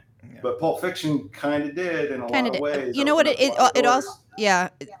 But Pulp Fiction kind of did in a lot of ways. You know what? It also, yeah.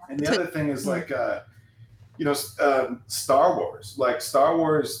 And the other thing is like, Star Wars. Like Star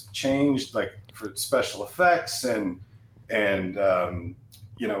Wars changed like for special effects and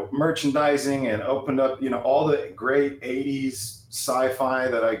merchandising and opened up all the great 80s sci-fi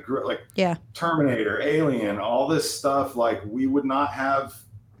that I grew like Terminator, Alien, all this stuff. Like we would not have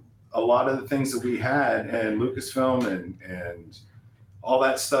a lot of the things that we had, and Lucasfilm and all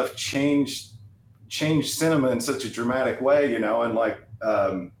that stuff changed cinema in such a dramatic way, and like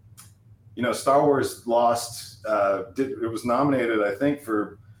Star Wars lost it was nominated I think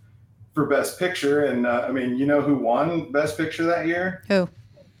for Best Picture, and I mean, who won Best Picture that year? Who?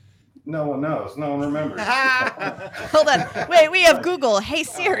 No one knows. No one remembers. Hold on. Wait, we have Google. Hey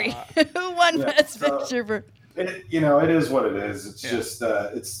Siri, who won Best Picture for? It is what it is. It's just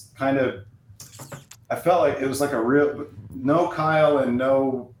it's kind of. I felt like it was like a real no Kyle and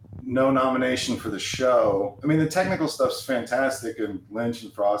no nomination for the show. I mean, the technical stuff's fantastic, and Lynch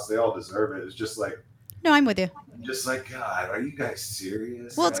and Frost, they all deserve it. It's just like. No, I'm with you. Just like, God, are you guys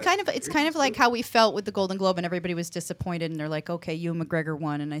serious? Well, it's kind of like how we felt with the Golden Globe, and everybody was disappointed, and they're like, okay, Ewan McGregor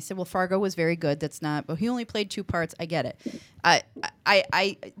won, and I said, well, Fargo was very good. That's not, but he only played 2 parts. I get it.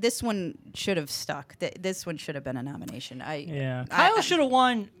 I this one should have stuck. This one should have been a nomination. Kyle should have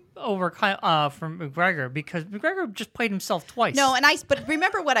won over Kyle from McGregor because McGregor just played himself twice. No, but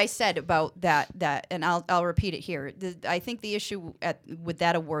remember what I said about that, and I'll repeat it here. I think the issue with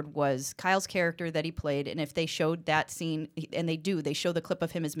that award was Kyle's character that he played, and if they showed that scene, and they show the clip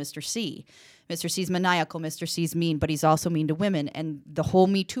of him as Mr. C. Mr. C's maniacal, Mr. C's mean, but he's also mean to women, and the whole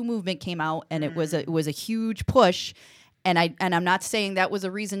Me Too movement came out, and it was a huge push, and I'm not saying that was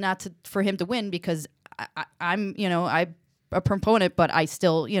a reason for him to win because I'm a proponent, but I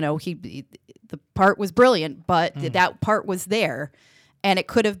still, the part was brilliant, but that part was there, and it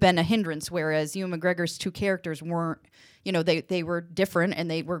could have been a hindrance. Whereas Ewan McGregor's 2 characters weren't, they were different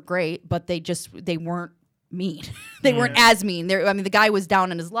and they were great, but they weren't mean. They weren't as mean. The guy was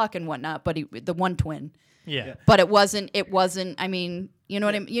down on his luck and whatnot, but the one twin. Yeah. But it wasn't. I mean, you know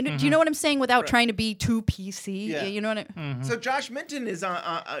what I mean. Do you know what I'm saying without trying to be too PC? Yeah. You know what I mean. So Josh Minton is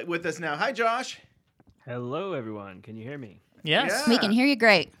with us now. Hi, Josh. Hello, everyone. Can you hear me? Yes. We can hear you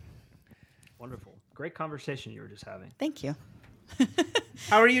great. Wonderful. Great conversation you were just having. Thank you.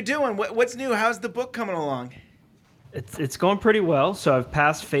 How are you doing? What's new? How's the book coming along? It's going pretty well. So I've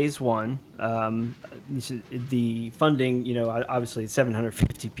passed phase 1. The funding, obviously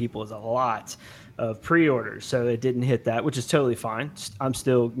 750 people is a lot of pre-orders, so it didn't hit that, which is totally fine. I'm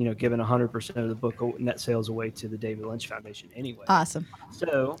still, giving 100% of the book net sales away to the David Lynch Foundation anyway. Awesome.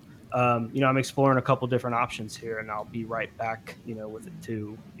 So, I'm exploring a couple different options here, and I'll be right back, with it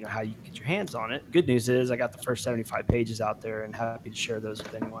too, how you can get your hands on it. Good news is I got the first 75 pages out there and happy to share those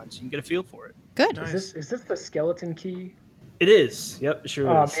with anyone so you can get a feel for it. Good. Is this the skeleton key? It is. Yep, sure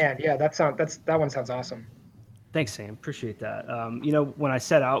is. Oh man, yeah, that one sounds awesome. Thanks, Sam. Appreciate that. When I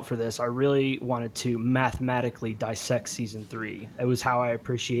set out for this, I really wanted to mathematically dissect season 3. It was how I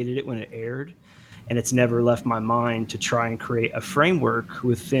appreciated it when it aired. And it's never left my mind to try and create a framework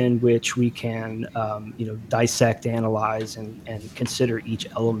within which we can, dissect, analyze, and consider each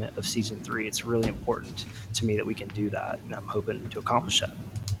element of season 3. It's really important to me that we can do that, and I'm hoping to accomplish that.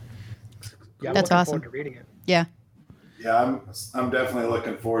 Yeah, I'm That's looking awesome. forward to reading it. Yeah. Yeah, I'm definitely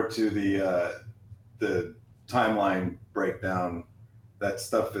looking forward to the timeline breakdown. That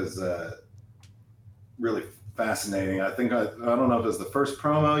stuff is really fascinating. I think I don't know if it was the first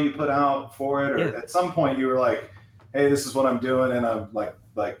promo you put out for it, or at some point you were like, "Hey, this is what I'm doing," and I'm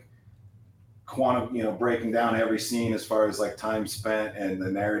like quantum, breaking down every scene as far as like time spent and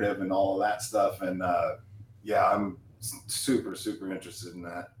the narrative and all of that stuff. And I'm super interested in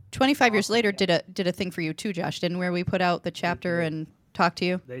that. 25 years later did a thing for you too, Josh, didn't where we put out the chapter and talked to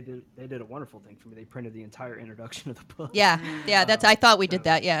you? They did a wonderful thing for me. They printed the entire introduction of the book. Yeah, that's I thought we did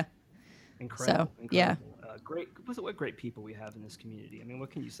that, yeah. Incredible. yeah. What great people we have in this community. I mean,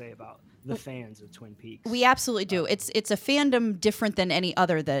 what can you say about the fans of Twin Peaks? We absolutely do. It's a fandom different than any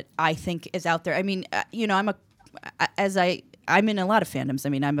other that I think is out there. I mean, I'm in a lot of fandoms. I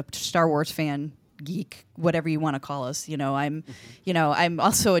mean, I'm a Star Wars fan, geek, whatever you want to call us. I'm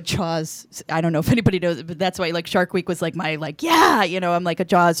also a Jaws. I don't know if anybody knows it, but that's why like Shark Week was like my I'm like a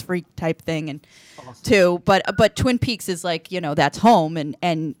Jaws freak type thing and too. But Twin Peaks is like, that's home,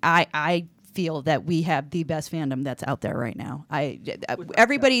 and I feel that we have the best fandom that's out there right now.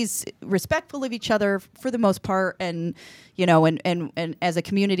 Everybody's respectful of each other for the most part, and and as a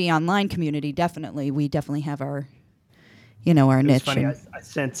community, online community, we definitely have our our niche. It's funny. I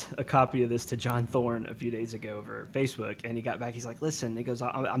sent a copy of this to John Thorne a few days ago over Facebook, and he got back. He's like, "Listen," he goes,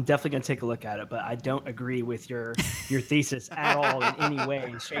 "I'm definitely going to take a look at it, but I don't agree with your thesis at all in any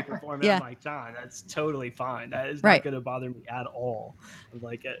way, shape, or form." And I'm like, "John, that's totally fine. That is not going to bother me at all.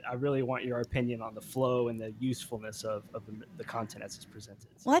 Like, I really want your opinion on the flow and the usefulness of the content as it's presented."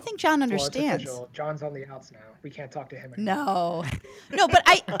 Well, I think John understands. Well, John's on the outs now. We can't talk to him No, anymore.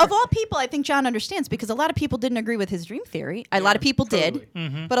 but of all people, I think John understands because a lot of people didn't agree with his dream theory. A lot of people did,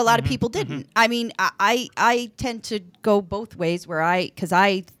 but a lot of people didn't. I mean, I tend to go both ways because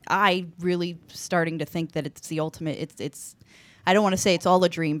I really starting to think that it's the ultimate. It's I don't want to say it's all a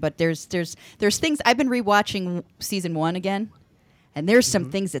dream, but there's things. I've been rewatching season 1 again, and there's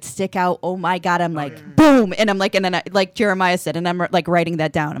some things that stick out. Oh my God, I'm like, boom, and I'm like, and then like Jeremiah said, and I'm like writing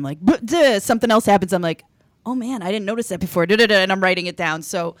that down. I'm like, something else happens. I'm like, oh man, I didn't notice that before. And I'm writing it down.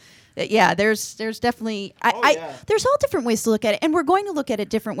 So. Yeah, there's definitely there's all different ways to look at it, and we're going to look at it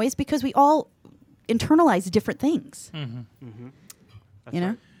different ways because we all internalize different things.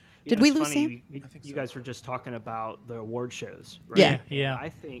 Did we lose Sam? You guys were just talking about the award shows, right? Yeah. I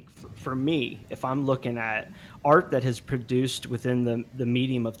think for me, if I'm looking at art that has produced within the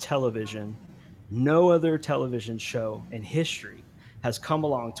medium of television, no other television show in history has come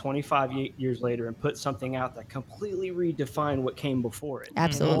along 25 years later and put something out that completely redefined what came before it.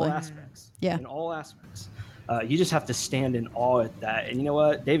 Absolutely. In all aspects. Yeah. In all aspects. You just have to stand in awe at that. And you know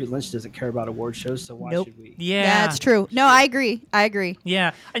what? David Lynch doesn't care about award shows, so why should we? Yeah, that's true. No, I agree.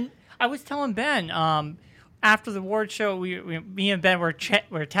 Yeah. And I was telling Ben, after the award show, me and Ben were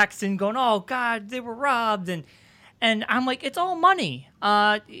texting going, oh, God, they were robbed. And I'm like, it's all money.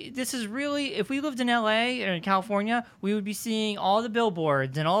 This is really, if we lived in LA or in California, we would be seeing all the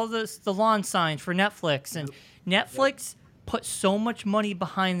billboards and all the lawn signs for Netflix. And Netflix put so much money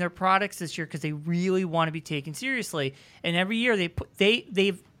behind their products this year because they really want to be taken seriously. And every year they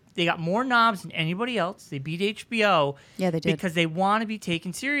got more knobs than anybody else. They beat HBO. Yeah, they did. Because they want to be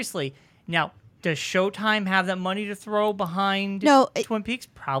taken seriously. Now, does Showtime have that money to throw behind Twin Peaks?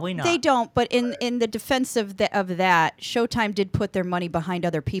 Probably not. They don't. But in the defense of that, Showtime did put their money behind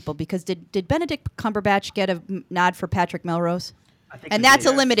other people because did Benedict Cumberbatch get a nod for Patrick Melrose? And that's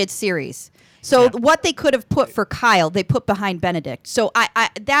a limited series. So what they could have put for Kyle, they put behind Benedict. So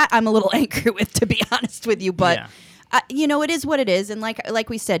I'm a little angry with, to be honest with you. But it is what it is. And like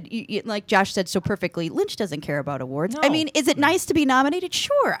we said, like Josh said so perfectly, Lynch doesn't care about awards. No. I mean, is it nice to be nominated?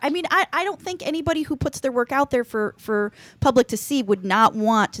 Sure. I mean, I don't think anybody who puts their work out there for public to see would not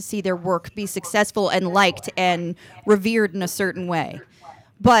want to see their work be successful and liked and revered in a certain way.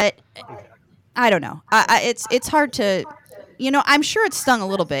 But I don't know. It's hard to... I'm sure it stung a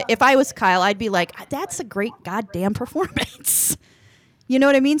little bit. If I was Kyle, I'd be like, that's a great goddamn performance. You know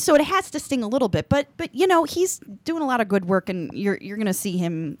what I mean? So it has to sting a little bit. But he's doing a lot of good work, and you're going to see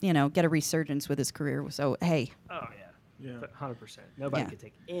him, get a resurgence with his career. So, hey. Oh, yeah. 100%. Nobody could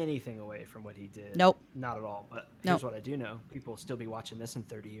take anything away from what he did. Nope. Not at all. But here's what I do know. People will still be watching this in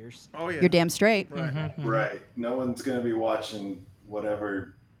 30 years. Oh, yeah. You're damn straight. Right. Right. No one's going to be watching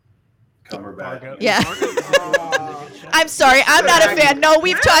whatever Cumberbatch. Yeah. I'm sorry. I'm not a fan. No,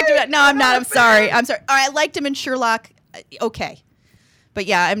 we've talked about. No, I'm not. I'm sorry. All right, I liked him in Sherlock. Okay, but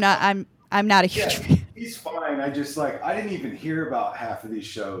yeah, I'm not a huge fan. He's fine. I just I didn't even hear about half of these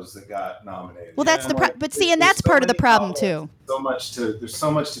shows that got nominated. Well, that's but see, and that's part of the problem too. There's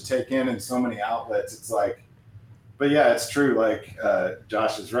so much to take in and so many outlets. It's but yeah, it's true.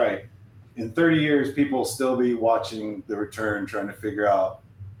 Josh is right. In 30 years, people will still be watching The Return, trying to figure out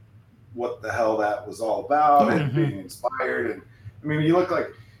what the hell that was all about and being inspired. And I mean, you look like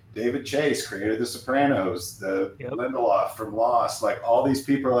David Chase created The Sopranos, the Lindelof from Lost. All these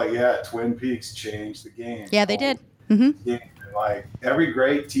people are Twin Peaks changed the game. Yeah, they did. Mm-hmm. And every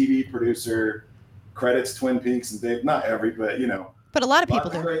great TV producer credits Twin Peaks, and not every, but But a lot of people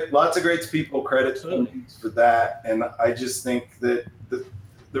do. Lots of great people credit Twin Peaks for that, and I just think that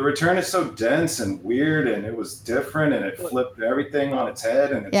the return is so dense and weird, and it was different, and it flipped everything on its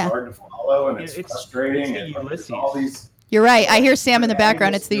head, and it's hard to follow, and it's frustrating, and there's all these. You're right. I hear Sam in the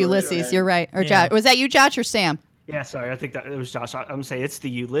background. It's the Ulysses. You're right. Or Josh. Was that you, Josh, or Sam? Yeah, sorry. I think that it was Josh. I'm gonna say it's the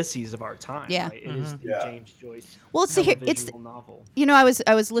Ulysses of our time. Yeah. Right? It is the James Joyce. Well, it's novel. You know, I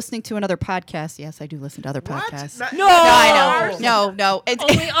was listening to another podcast. Yes, I do listen to other podcasts. No, I know. No. It's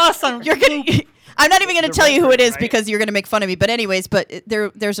only awesome. You're gonna. I'm not even going to tell you who it is because you're going to make fun of me. But anyways,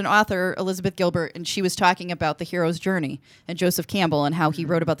 there's an author, Elizabeth Gilbert, and she was talking about the hero's journey and Joseph Campbell and how he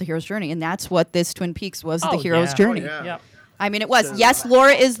wrote about the hero's journey, and that's what this Twin Peaks was, the hero's journey. I mean, it was. Yes,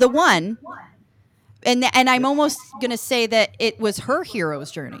 Laura is the one, and I'm almost going to say that it was her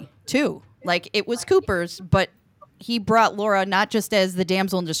hero's journey too. Like it was Cooper's, but he brought Laura not just as the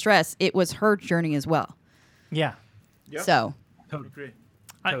damsel in distress; it was her journey as well. Yeah. Yep. So. Totally agree.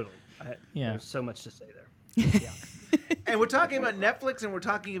 There's so much to say there. Yeah. And we're talking about Netflix, and we're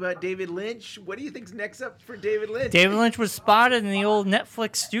talking about David Lynch. What do you think's next up for David Lynch? David Lynch was spotted in the old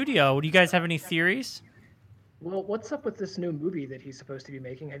Netflix studio. Do you guys have any theories? Well, what's up with this new movie that he's supposed to be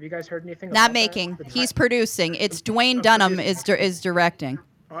making? Have you guys heard anything? Not about making. that? He's producing. It's Dwayne Dunham is directing.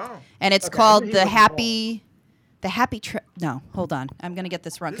 Oh. And it's called No, hold on. I'm going to get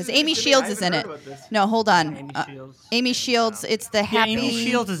this wrong because Amy Shields is in it. No, hold on. Amy Shields. It's the Happy. Yeah, Amy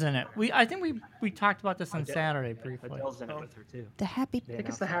Shields is in it. I think we talked about this on Saturday briefly. Adele's in it with her too. The Happy. I think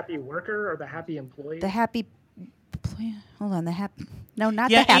it's the Happy Worker or the Happy Employee. The Happy. Hold on. The Happy. No,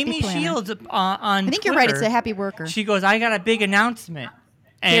 not the Happy Amy Planner. Shields on I think you're right. It's the Happy Worker. She goes, I got a big announcement.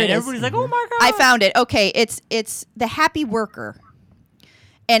 Here And it is. everybody's like, oh my God. I found it. Okay, it's the Happy Worker.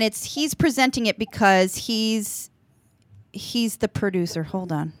 And he's presenting it because he's the producer.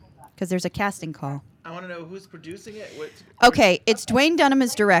 Hold on. Because there's a casting call. I want to know who's producing it. Okay, it's Dwayne Dunham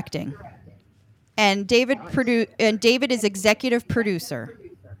is directing. And David is executive producer.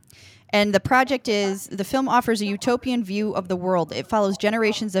 And the project the film offers a utopian view of the world. It follows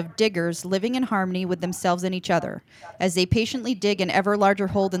generations of diggers living in harmony with themselves and each other. As they patiently dig an ever larger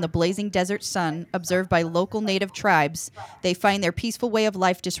hole in the blazing desert sun, observed by local native tribes, they find their peaceful way of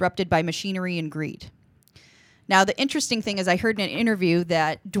life disrupted by machinery and greed. Now, the interesting thing is I heard in an interview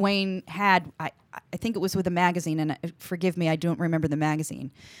that Dwayne had, I think it was with a magazine, and forgive me, I don't remember the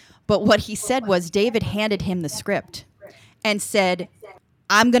magazine. But what he said was David handed him the script and said,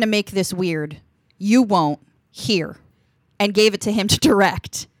 I'm going to make this weird. You won't. Here. And gave it to him to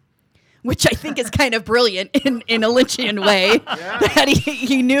direct, which I think is kind of brilliant in a Lynchian way. That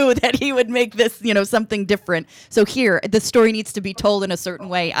he knew that he would make this, something different. So here, the story needs to be told in a certain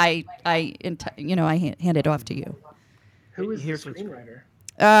way. I hand it off to you. Who is the screenwriter?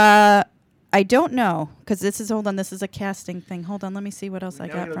 I don't know because this is a casting thing. Hold on, let me see what else I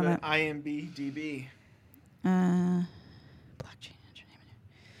got from it. IMDb. Blockchain.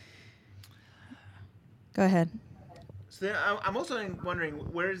 Go ahead. So then I'm also wondering,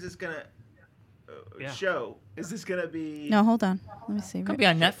 where is this gonna show? Is this gonna be? No, hold on. Let me see. Could be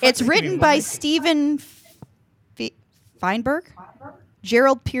on Netflix. It's written by Steven Feinberg,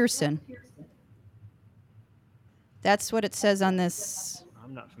 Gerald Pearson. That's what it says on this.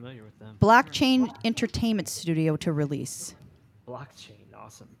 I'm not familiar with them. Blockchain Entertainment Studio to release. Blockchain,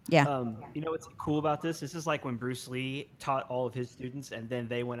 awesome. Yeah. You know what's cool about this? This is like when Bruce Lee taught all of his students, and then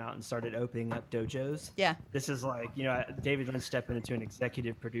they went out and started opening up dojos. Yeah. This is like, David Lynch stepping into an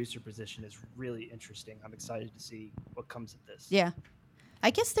executive producer position is really interesting. I'm excited to see what comes of this. Yeah.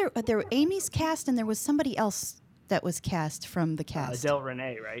 I guess there Amy's cast, and there was somebody else that was cast from the cast. Adele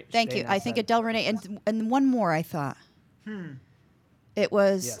Renee, right? Thank you. I think Adele Renee, and one more I thought. It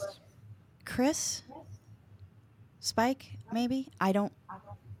was Chris Spike, maybe. I don't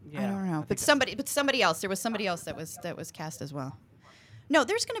know. But somebody else. There was somebody else that was cast as well. No,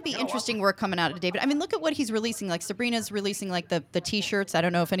 there's going to be interesting work coming out of David. I mean, look at what he's releasing. Like Sabrina's releasing like the T-shirts. I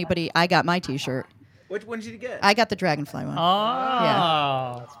don't know if I got my T-shirt. Which one did you get? I got the Dragonfly one. Oh,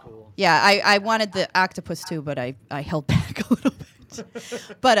 yeah. That's cool. Yeah, I wanted the octopus too, but I held back a little bit.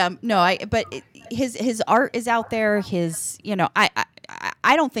 But his art is out there.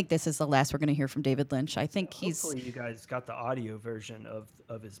 I don't think this is the last we're going to hear from David Lynch. I think Hopefully you guys got the audio version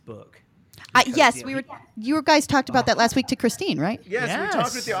of his book. Yes, you guys talked about that last week to Christine, right? Yes, we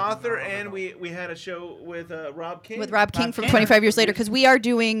talked with the author, and we had a show with Rob King. With Rob King from 25 Years Later, because we are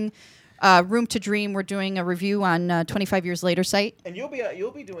doing Room to Dream. We're doing a review on 25 Years Later site. And you'll be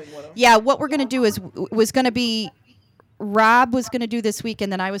doing one of them. Yeah, what we're going to do was going to be Rob was going to do this week,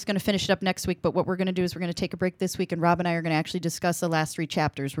 and then I was going to finish it up next week. But what we're going to do is we're going to take a break this week, and Rob and I are going to actually discuss the last 3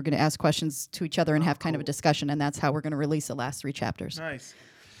 chapters. We're going to ask questions to each other and have kind of a discussion, and that's how we're going to release the last 3 chapters. Nice.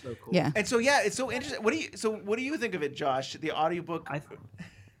 So cool. Yeah. And so it's so interesting. What do you think of it, Josh? The audiobook.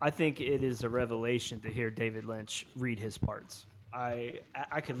 I think it is a revelation to hear David Lynch read his parts. I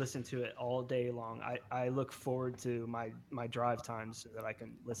could listen to it all day long. I look forward to my drive times so that I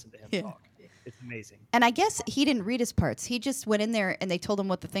can listen to him talk. It's amazing. And I guess he didn't read his parts. He just went in there and they told him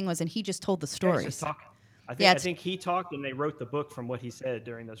what the thing was, and he just told the Yeah, he's stories. just talking. I Yeah, think he talked and they wrote the book from what he said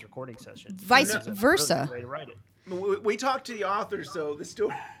during those recording sessions. Vice It was a versa. brilliant way to write it. We talked to the author, so the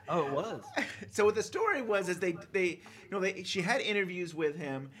story. Oh, it was. So what the story was is she had interviews with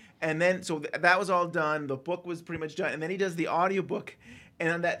him, and then that was all done. The book was pretty much done, and then he does the audiobook. And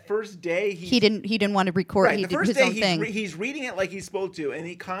on that first day, He didn't want to record. Right, He the did first his day own thing. he's reading it like he's supposed to, and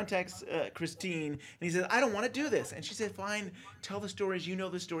he contacts Christine, and he says, "I don't want to do this," and she said, "Fine, tell the stories. You know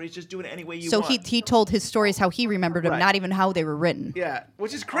the stories. Just do it any way you So want." he told his stories how he remembered them, Right. not even how they were written. Yeah,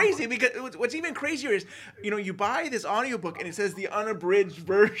 which is crazy because what's even crazier is, you buy this audiobook and it says the unabridged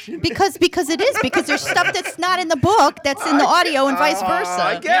version. Because it is, because there's stuff that's not in the book that's in the audio and vice versa.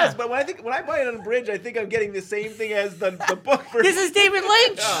 I guess, but when I buy it unabridged, I think I'm getting the same thing as the book version. This is David Lynch.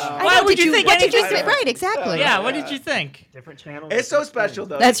 I Why know, would did you think what did you anything? say? Right, exactly. Yeah, what did you think? Different channels. It's so special,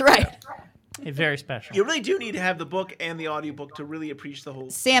 though. That's right. Very special. You really do need to have the book and the audiobook to really appreciate the whole.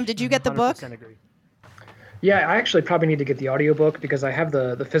 Sam, did you get the book? 100% agree. Yeah, I actually probably need to get the audiobook because I have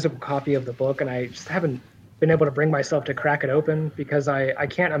the physical copy of the book and I just haven't been able to bring myself to crack it open because I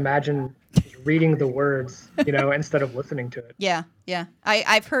can't imagine reading the words, instead of listening to it. Yeah.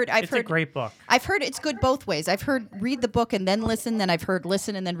 I've heard It's a great book. I've heard it's good both ways. I've heard read the book and then listen, then I've heard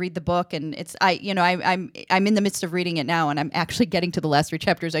listen and then read the book, and I'm in the midst of reading it now, and I'm actually getting to the last 3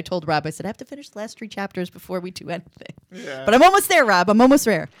 chapters. I told Rob, I said I have to finish the last 3 chapters before we do anything. Yeah. But I'm almost there, Rob. I'm almost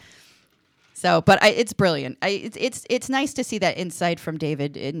there. So, but it's brilliant. It's nice to see that insight from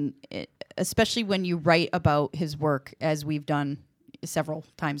David, especially when you write about his work as we've done several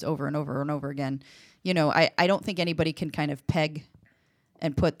times over and over and over again. I don't think anybody can kind of peg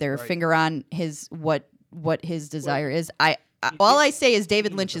and put their finger on what his desire is. All I say is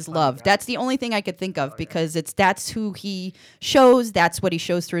David Lynch is love. That's the only thing I could think of because that's who he shows. That's what he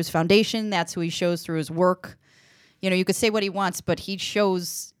shows through his foundation. That's who he shows through his work. You could say what he wants, but he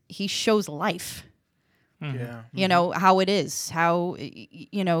shows life. Yeah. How it is, how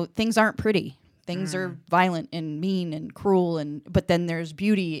things aren't pretty. Things are violent and mean and cruel, but then there's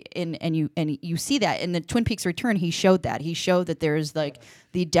beauty and you see that in the Twin Peaks Return. He showed that there's like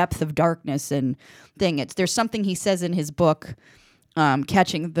the depth of darkness and thing. There's something he says in his book,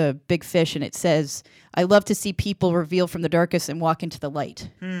 Catching the Big Fish, and it says, "I love to see people reveal from the darkness and walk into the light."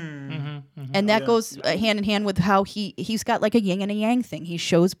 And that goes hand in hand with how he's got like a yin and a yang thing. He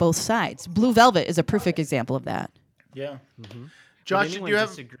shows both sides. Blue Velvet is a perfect example of that. Yeah. Josh, Josh, would do anyone you have?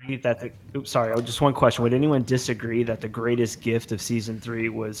 disagree that just one question. Would anyone disagree that the greatest gift of season 3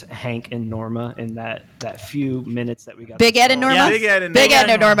 was Hank and Norma in that few minutes that we got? Big Ed and Norma? Yeah, Big Ed and Big Norma. Ed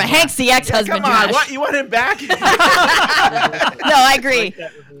and Norma. Hank's the ex-husband, Come on, Josh. what, you want him back? No, I agree.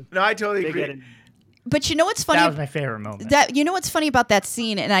 No, I totally Big Ed agree. and But you know what's funny? That was my favorite moment. What's funny about that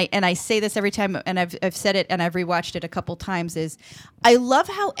scene, and I say this every time, and I've said it, and I've rewatched it a couple times. Is I love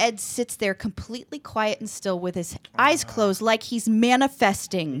how Ed sits there completely quiet and still with his eyes closed, like he's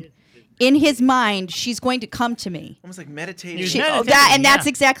manifesting in his mind. She's going to come to me. Almost like meditating. That's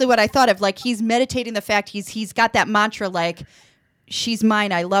exactly what I thought of. Like he's meditating the fact he's got that mantra like. She's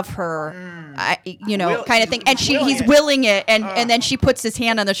mine. I love her. Kind of thing. And he's willing it, and then she puts his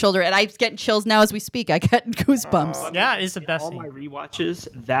hand on the shoulder, and I'm getting chills now as we speak. I get goosebumps. Yeah, it's the best all scene. my rewatches,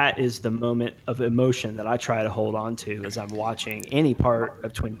 that is the moment of emotion that I try to hold on to as I'm watching any part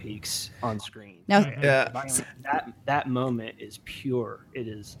of Twin Peaks on screen. Now, That moment is pure. It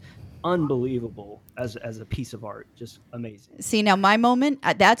is unbelievable as a piece of art. Just amazing. see now my moment.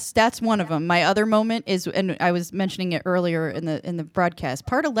 That's one of them. My other moment is, and I was mentioning it earlier in the broadcast.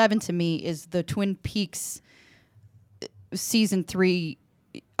 Part 11 to me is the Twin Peaks season 3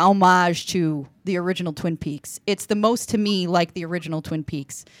 homage to the original Twin Peaks. It's the most to me like the original Twin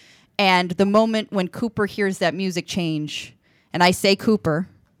Peaks, and the moment when Cooper hears that music change, and I say Cooper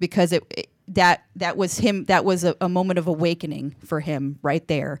because that was him. That was a moment of awakening for him right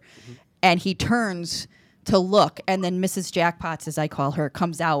there. And he turns to look, and then Mrs. Jackpots, as I call her,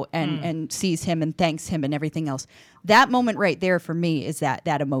 comes out and sees him and thanks him and everything else. That moment right there for me is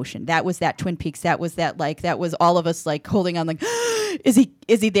that emotion. That was that Twin Peaks. That was all of us like holding on like, is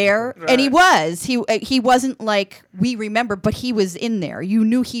he there? Right. And he was. He wasn't like we remember, but he was in there. You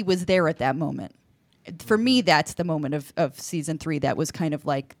knew he was there at that moment. For me, that's the moment of season 3 that was kind of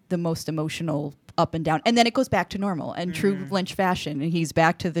like the most emotional up and down. And then it goes back to normal and true Lynch fashion. And he's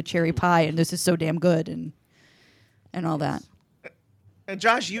back to the cherry pie and this is so damn good and all that. And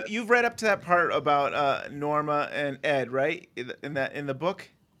Josh, you've read up to that part about Norma and Ed, right? In the book.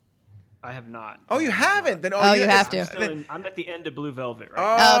 I have not. Oh, you haven't? Then Oh, you have to. I'm at the end of Blue Velvet right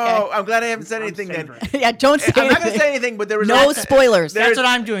Oh, okay. I'm glad I haven't said anything then. Yeah, don't say I'm not gonna anything. say anything, but there was No spoilers. That's what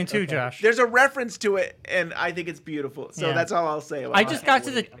I'm doing too, Josh. There's a reference to it, and I think it's beautiful. So Yeah. that's all I'll say about I it. just got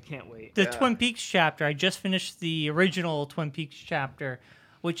to the I can't wait. the Twin Peaks chapter. I just finished the original Twin Peaks chapter,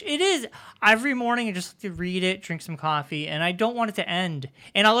 which it is every morning. I just like to read it, drink some coffee, and I don't want it to end.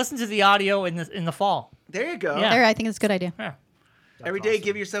 And I'll listen to the audio in the fall. There you go. Yeah. There, I think it's a good idea. Yeah. Every day,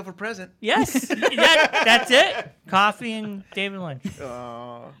 give yourself a present. Yes, that's it. Coffee and David Lynch.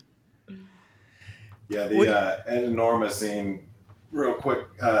 Oh. Yeah, the Ed and Norma scene, real quick.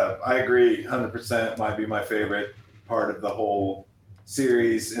 I agree, 100%. Might be my favorite part of the whole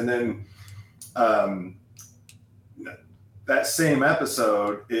series. And then that same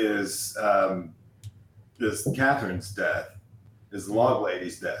episode is Catherine's death, is the log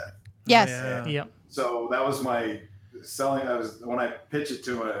lady's death. Yes. Yep. So that was my selling. When I pitched it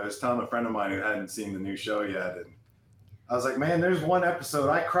to him, I was telling a friend of mine who hadn't seen the new show yet, and I was like, "Man, there's one episode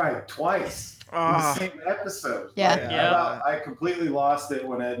I cried twice in the same episode." Yeah. Like, I completely lost it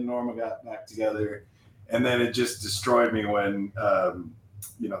when Ed and Norma got back together, and then it just destroyed me when the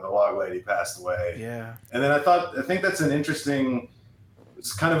log lady passed away. Yeah. And then I think that's an interesting.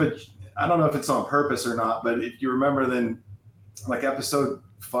 It's kind of I don't know if it's on purpose or not, but if you remember, then like episode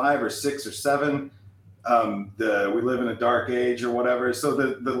 5 or 6 or 7. We live in a dark age or whatever. So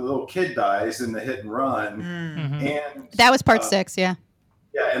the little kid dies in the hit and run, and That was part 6, yeah.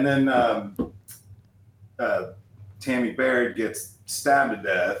 yeah, and then Tammy Baird gets stabbed to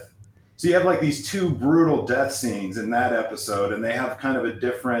death. So you have like these two brutal death scenes in that episode, and they have kind of a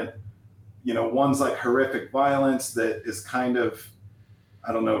different, one's like horrific violence that is kind of,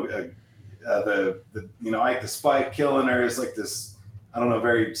 I don't know, Ike the Spike killing her is like this. I don't know,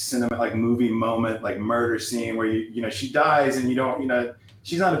 very cinematic, like movie moment, like murder scene where she dies and you don't,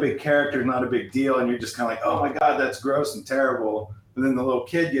 she's not a big character, not a big deal. And you're just kind of like, oh my God, that's gross and terrible. But then the little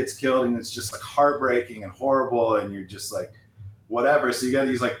kid gets killed and it's just like heartbreaking and horrible. And you're just like, whatever. So you got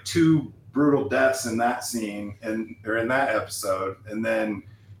these like two brutal deaths in that scene or in that episode. And then,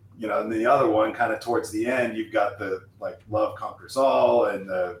 in the other one kind of towards the end, you've got the like love conquers all and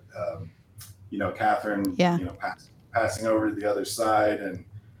the, Catherine, passing over to the other side, and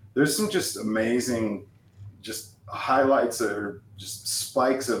there's some just amazing just highlights or just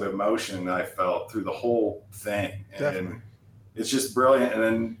spikes of emotion that I felt through the whole thing. And it's just brilliant. And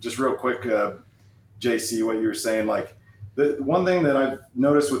then just real quick, JC, what you were saying, like the one thing that I've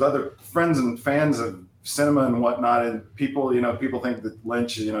noticed with other friends and fans of cinema and whatnot, and people think that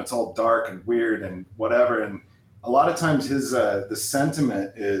Lynch, it's all dark and weird and whatever, and a lot of times his the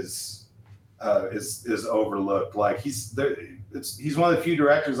sentiment is overlooked. Like he's one of the few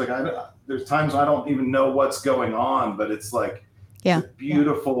directors, like there's times I don't even know what's going on, but it's like it's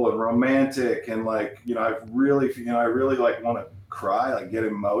beautiful and romantic, and like I really like want to cry, like get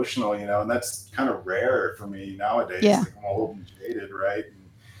emotional, and that's kind of rare for me nowadays. Yeah. Like I'm old and jaded, right? And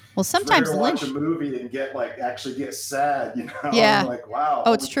well, sometimes it's rare to Lynch watch a movie and actually get sad, Yeah. I'm like, wow.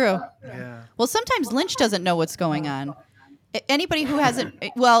 Oh, it's true. Yeah. Well, sometimes Lynch doesn't know what's going on. Anybody who hasn't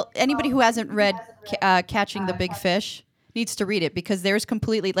read Catching the Big Fish needs to read it, because there's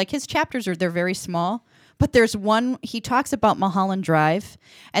completely, like, his chapters they're very small, but there's one, he talks about Mulholland Drive,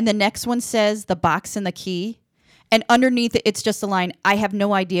 and the next one says the box and the key, and underneath it, it's just a line, I have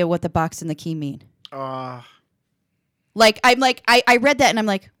no idea what the box and the key mean. Like, I read that and I'm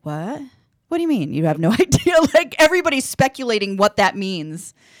like, what? What do you mean? You have no idea? Like, everybody's speculating what that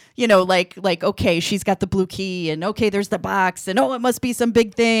means. Like, okay, she's got the blue key, and okay, there's the box, and oh, it must be some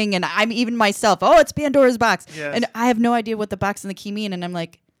big thing, and I'm even myself, oh, it's Pandora's box. Yes. And I have no idea what the box and the key mean, and I'm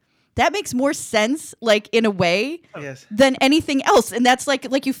like, that makes more sense, like, in a way, than anything else. And that's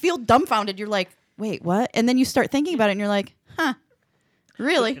like you feel dumbfounded. You're like, wait, what? And then you start thinking about it, and you're like, huh,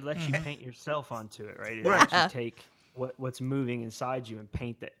 really? It lets you paint yourself onto it, right? It Right. lets you take what's moving inside you and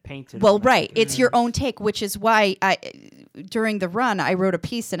paint it. Well, right. It's your own take, which is why during the run, I wrote a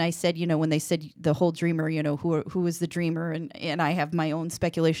piece and I said, when they said the whole dreamer, who is the dreamer? And I have my own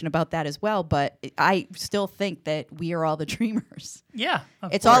speculation about that as well. But I still think that we are all the dreamers. Yeah.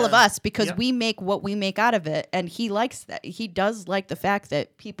 It's all of us, because we make what we make out of it. And he likes that. He does like the fact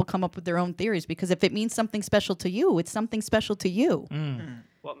that people come up with their own theories, because if it means something special to you, it's something special to you.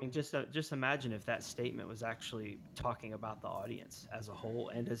 Well, I mean, just imagine if that statement was actually talking about the audience as a whole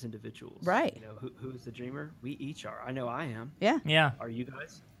and as individuals. Right. Who is the dreamer? We each are. I know I am. Yeah. Yeah. Are you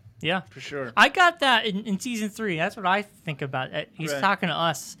guys? Yeah. For sure. I got that in season 3. That's what I think about it. He's talking to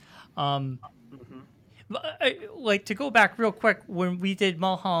us. Like, to go back real quick, when we did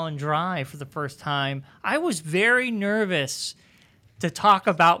Mulholland Drive for the first time, I was very nervous to talk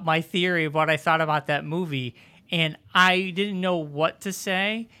about my theory of what I thought about that movie, and I didn't know what to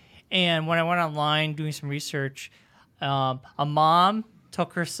say. And when I went online doing some research, a mom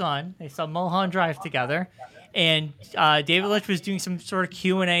took her son. They saw Mulholland Drive together, and David Lynch was doing some sort of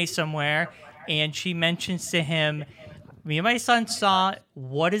Q&A somewhere, and she mentions to him, me and my son saw it.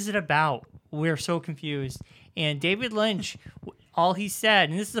 What is it about? We're so confused. And David Lynch, all he said,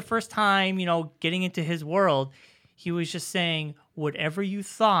 and this is the first time, getting into his world, he was just saying, whatever you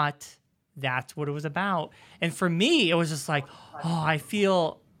thought, that's what it was about. And for me, it was just like, oh, I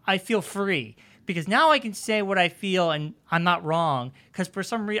feel free. Because now I can say what I feel and I'm not wrong. Because for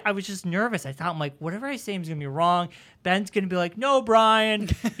some reason, I was just nervous. I thought, I'm like, whatever I say is going to be wrong. Ben's going to be like, no, Brian,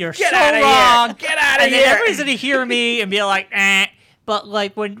 you're so wrong. Get out of and here. then everybody's going to hear me and be like, eh. But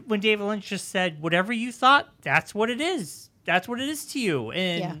like when David Lynch just said, whatever you thought, that's what it is. That's what it is to you.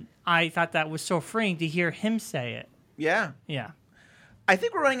 And I thought that was so freeing to hear him say it. Yeah. Yeah. I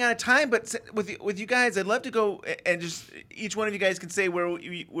think we're running out of time, but with you guys, I'd love to go and just each one of you guys can say where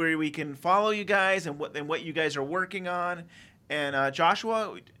we can follow you guys and what you guys are working on. And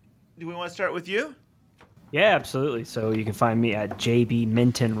Joshua, do we want to start with you? Yeah, absolutely. So you can find me at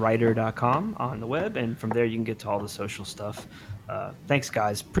jbmintonwriter.com on the web, and from there you can get to all the social stuff. Thanks,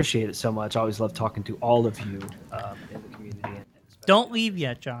 guys. Appreciate it so much. I always love talking to all of you in the community. Don't leave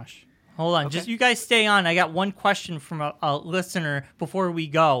yet, Josh. Hold on. Okay. Just you guys stay on. I got one question from a listener before we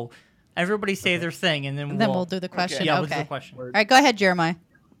go. Everybody say their thing, and then we'll do the question. Yeah, Okay. we'll do the question. All right, go ahead, Jeremiah.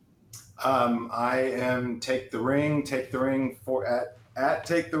 I am Take the Ring at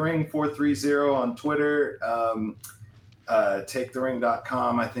Take the Ring 430 on Twitter.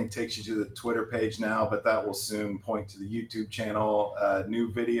 TakeTheRing.com I think takes you to the Twitter page now, but that will soon point to the YouTube channel.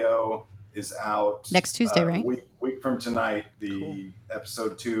 New video is out Next Tuesday, right? Week from tonight. The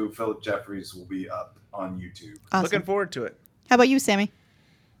episode 2, Philip Jeffries, will be up on YouTube. Awesome. Looking forward to it. How about you, Sammy?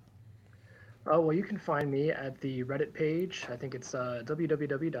 Well, you can find me at the Reddit page. I think it's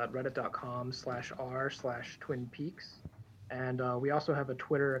www.reddit.com/r/Twin Peaks. And we also have a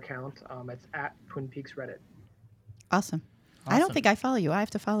Twitter account. It's at Twin Peaks Reddit. Awesome. I don't think I follow you. I have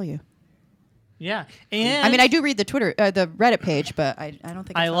to follow you. Yeah. And I mean, I do read the the Reddit page, but I don't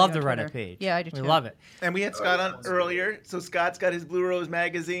think I follow love you the on Reddit Twitter. page. Yeah, I do We too. love it. And we had Scott on earlier, so Scott's got his Blue Rose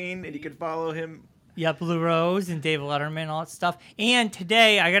magazine, and you can follow him. Yeah, Blue Rose and David Letterman, all that stuff. And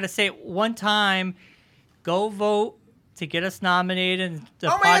today, I got to say, one time, go vote to get us nominated. In the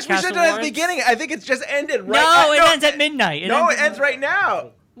Oh my gosh, we Podcast should have done it at the Awards. beginning. I think it's just ended right No, it ends at midnight. It ends right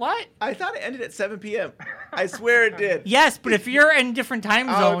now. What? I thought it ended at 7 p.m. I swear it did. Yes, but if you're in different time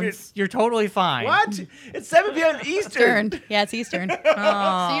Oh, zones, you're totally fine. What? It's 7 p.m. Eastern. Yeah, it's Eastern. Oh.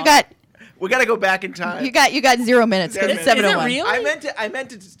 So you got We got to go back in time. you got 0 minutes because it's 7:01. I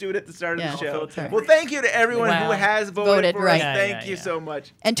meant to just do it at the start Yeah. of the show. Sorry. Well, thank you to everyone who Wow. has voted for right. us. Thank you so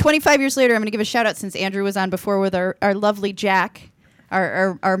much. And 25 years later, I'm going to give a shout out since Andrew was on before with our lovely Jack,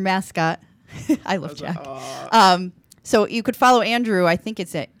 our mascot. I love Jack. So you could follow Andrew. I think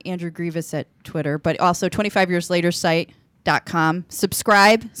it's at Andrew Grievous at Twitter, but also 25yearslatersite.com.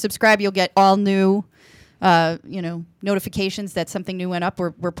 Subscribe. You'll get all new, notifications that something new went up.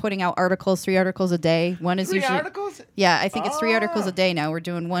 We're putting out articles, 3 articles a day. One is 3 usually articles? Yeah, I think it's 3 articles a day now. We're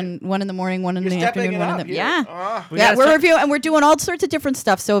doing one in the morning, one in You're the stepping afternoon, it one in up. the Yeah. yeah. We're reviewing, and we're doing all sorts of different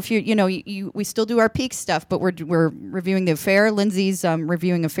stuff. So if we still do our peak stuff, but we're reviewing the affair. Lindsay's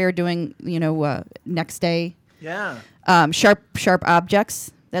reviewing affair, doing next day. Yeah. Sharp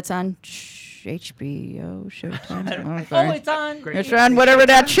Objects. That's on HBO, Showtime. Oh, it's on. It's on whatever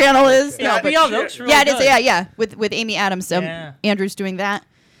that channel is. Yeah, but HBO, that looks really yeah, it is. good. Yeah. With Amy Adams. Yeah. Andrew's doing that,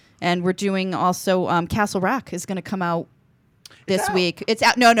 and we're doing also Castle Rock is going to come out this week. It's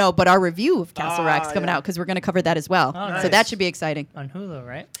out. No, but our review of Castle Rock's coming out because we're going to cover that as well. Oh, So nice. that should be exciting. On Hulu,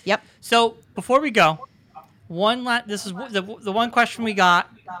 right? Yep. So before we go, this is the one question we got.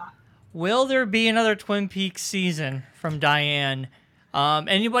 Will there be another Twin Peaks season from Diane?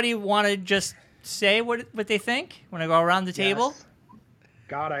 Anybody want to just say what they think? Want to go around the table?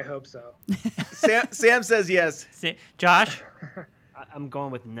 God, I hope so. Sam says yes. Josh? I'm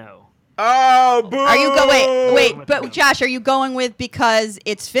going with no. Oh, boo! Are you wait, but Josh, are you going with because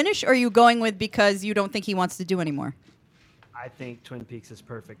it's finished, or are you going with because you don't think he wants to do anymore? I think Twin Peaks is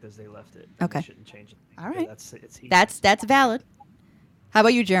perfect as they left it. Okay. We shouldn't change it. All right. That's That's valid. How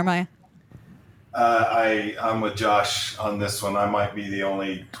about you, Jeremiah? I'm with Josh on this one. I might be the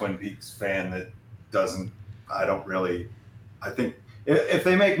only Twin Peaks fan that doesn't. I think if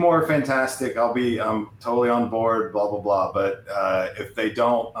they make more fantastic, I'm totally on board. Blah blah blah. But if they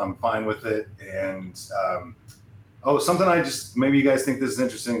don't, I'm fine with it. And Oh, something maybe you guys think this is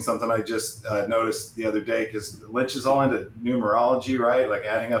interesting. Something I just noticed the other day, because Lynch is all into numerology, right? Like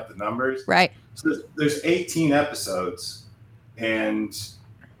adding up the numbers. Right. So there's 18 episodes, and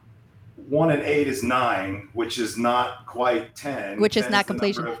 1 and 8 is 9, which is not quite 10. Which is not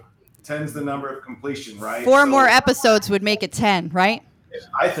completion. 10's the number of completion, right? 4 more episodes would make it 10, right?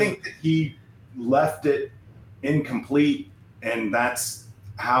 I think that he left it incomplete, and that's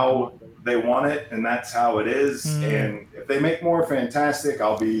how they want it, and that's how it is. And if they make more, fantastic.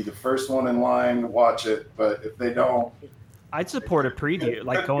 I'll be the first one in line to watch it. But if they don't, I'd support a preview,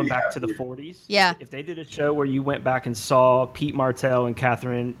 like going back to the 40s. Yeah. If they did a show where you went back and saw Pete Martell and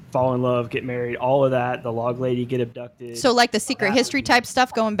Catherine fall in love, get married, all of that, the log lady get abducted. So like the secret histoy type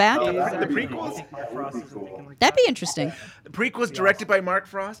stuff going back? The prequels? That'd be interesting. The prequels directed by Mark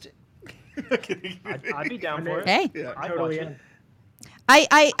Frost? I'd be down for it. Hey. Yeah, I'd totally. watch it.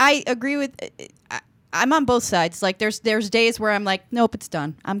 I agree with. I'm on both sides. Like there's days where I'm like, nope, it's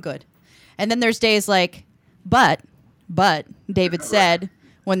done. I'm good. And then there's days like, but David said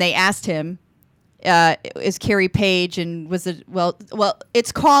when they asked him, is Carrie Page and was it well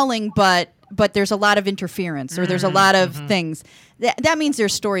it's calling, but there's a lot of interference or there's a lot of things. That means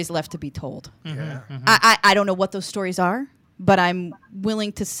there's stories left to be told. I don't know what those stories are, but I'm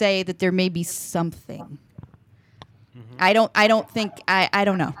willing to say that there may be something. I don't think I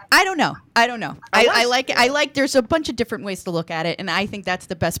don't know. I like there's a bunch of different ways to look at it, and I think that's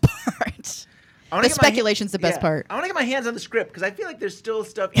the best part. The speculation's the best part. I want to get my hands on the script because I feel like there's still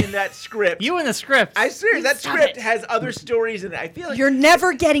stuff in that script. You in the script. I swear that script has other stories in it. I feel like You're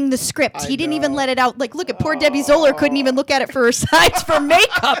never getting the script. He didn't even let it out. Like, look at poor Debbie Zoller couldn't even look at it for her sides for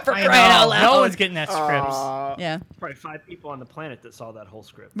makeup for I crying out know. loud. No one's getting that script. Yeah. Probably 5 people on the planet that saw that whole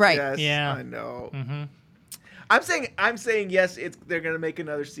script. Right. Yes, Yeah. I know. I'm saying yes. They're gonna make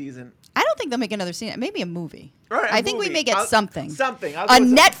another season. I don't think they'll make another scene. Maybe a movie. All right, I think we may get something. Something. A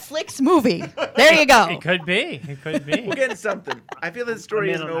Netflix movie. There you go. It could be. It could be. We're getting something. I feel that the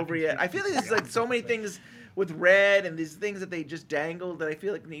story isn't over yet. I feel like there's like so many things with Red and these things that they just dangled that I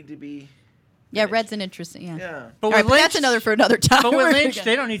feel like need to be. Yeah, Red's an interesting. Yeah. Yeah. But All right, with Lynch, that's another for another time. But with We're Lynch, gonna-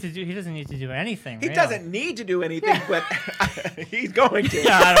 they don't need to do. He doesn't need to do anything. He really. doesn't need to do anything, but he's going to.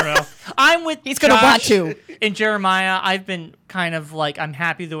 Yeah, I don't know. I'm with. He's gonna want to. In Jeremiah, I've been kind of like I'm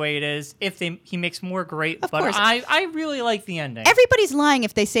happy the way it is. If he makes more, great. But course. I really like the ending. Everybody's lying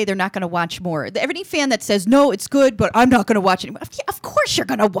if they say they're not going to watch more. Every fan that says no, it's good, but I'm not going to watch it. Of course, you're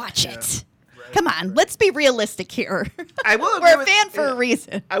going to watch it. Come on, let's be realistic here. I will agree We're a with, fan for a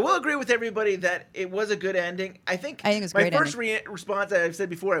reason. I will agree with everybody that it was a good ending. I think it was a my great first response, I've said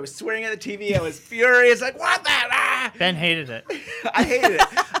before, I was swearing at the TV. I was furious, like, what the? Ah! Ben hated it. I hated it.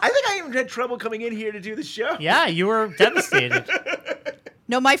 I think I even had trouble coming in here to do the show. Yeah, you were devastated.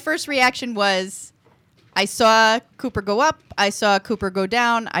 No, my first reaction was I saw Cooper go up. I saw Cooper go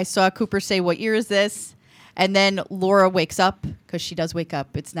down. I saw Cooper say, "What year is this?" And then Laura wakes up because she does wake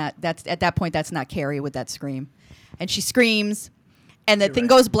up. It's not at that point. That's not Carrie with that scream, and she screams, and the thing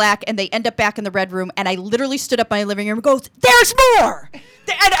goes black, and they end up back in the red room. And I literally stood up in my living room and goes, "There's more!"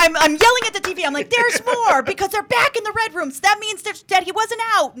 And I'm yelling at the TV. I'm like, "There's more!" Because they're back in the red room. So that means that he wasn't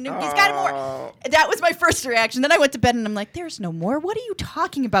out, and he's got more. That was my first reaction. Then I went to bed, and I'm like, "There's no more. What are you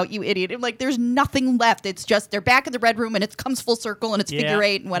talking about, you idiot?" I'm like, "There's nothing left. It's just they're back in the red room, and it comes full circle, and it's figure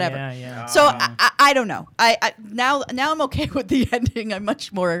 8 and whatever." Yeah. So I don't know. I now I'm okay with the ending. I'm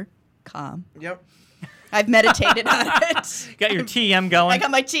much more calm. Yep. I've meditated on it. Got your TM going. I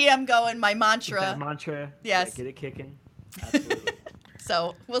got my TM going, my mantra. That mantra. Yes. Get it kicking. Absolutely.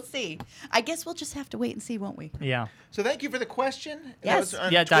 So we'll see. I guess we'll just have to wait and see, won't we? Yeah. So thank you for the question. Yes. That was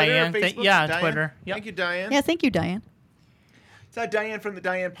on Yeah, Twitter or Diane. Facebook? Yeah, Diane? Twitter. Yep. Thank you, Diane. Yeah, thank you, Diane. Is that Diane from the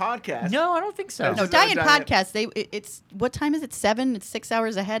Diane podcast? No, I don't think so. No, Diane podcast. It's what time is it? 7. It's 6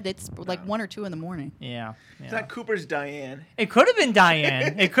 hours ahead. It's like 1 or 2 in the morning. Yeah. It's not Cooper's Diane. It could have been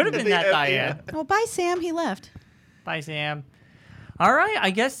Diane. It could have been that Diane. Oh, bye, Sam. He left. Bye, Sam. All right, I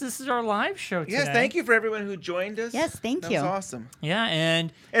guess this is our live show today. Yes, thank you for everyone who joined us. Yes, thank That you. was awesome. Yeah,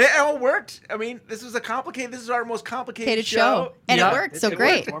 and it all worked. I mean, this is our most complicated show. And it worked so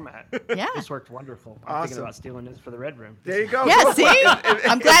great. Format. Yeah. This worked wonderful. I'm Awesome. thinking about stealing this for the Red Room. There you go. Yeah, see?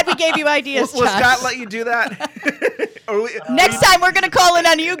 I'm glad we gave you ideas, Will Josh. Scott let you do that? Next time we're going to call in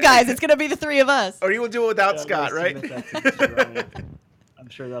on you guys. It's going to be the 3 of us. Or you will do it without Scott, right? I'm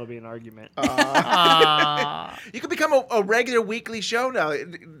sure that'll be an argument. You can become a regular weekly show now.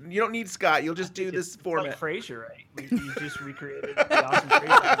 You don't need Scott. You'll just do this format. Frasier, right? You just recreated the awesome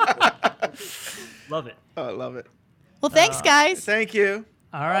Frasier. Love it. Oh, I love it. Well, thanks, guys. Thank you.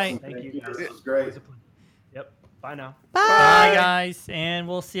 all right. Thank you, guys. This was great. Yep. Bye now. Bye. Bye, guys, and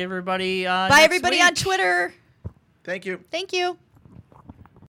we'll see everybody. Bye, next everybody week. on Twitter. Thank you. Thank you.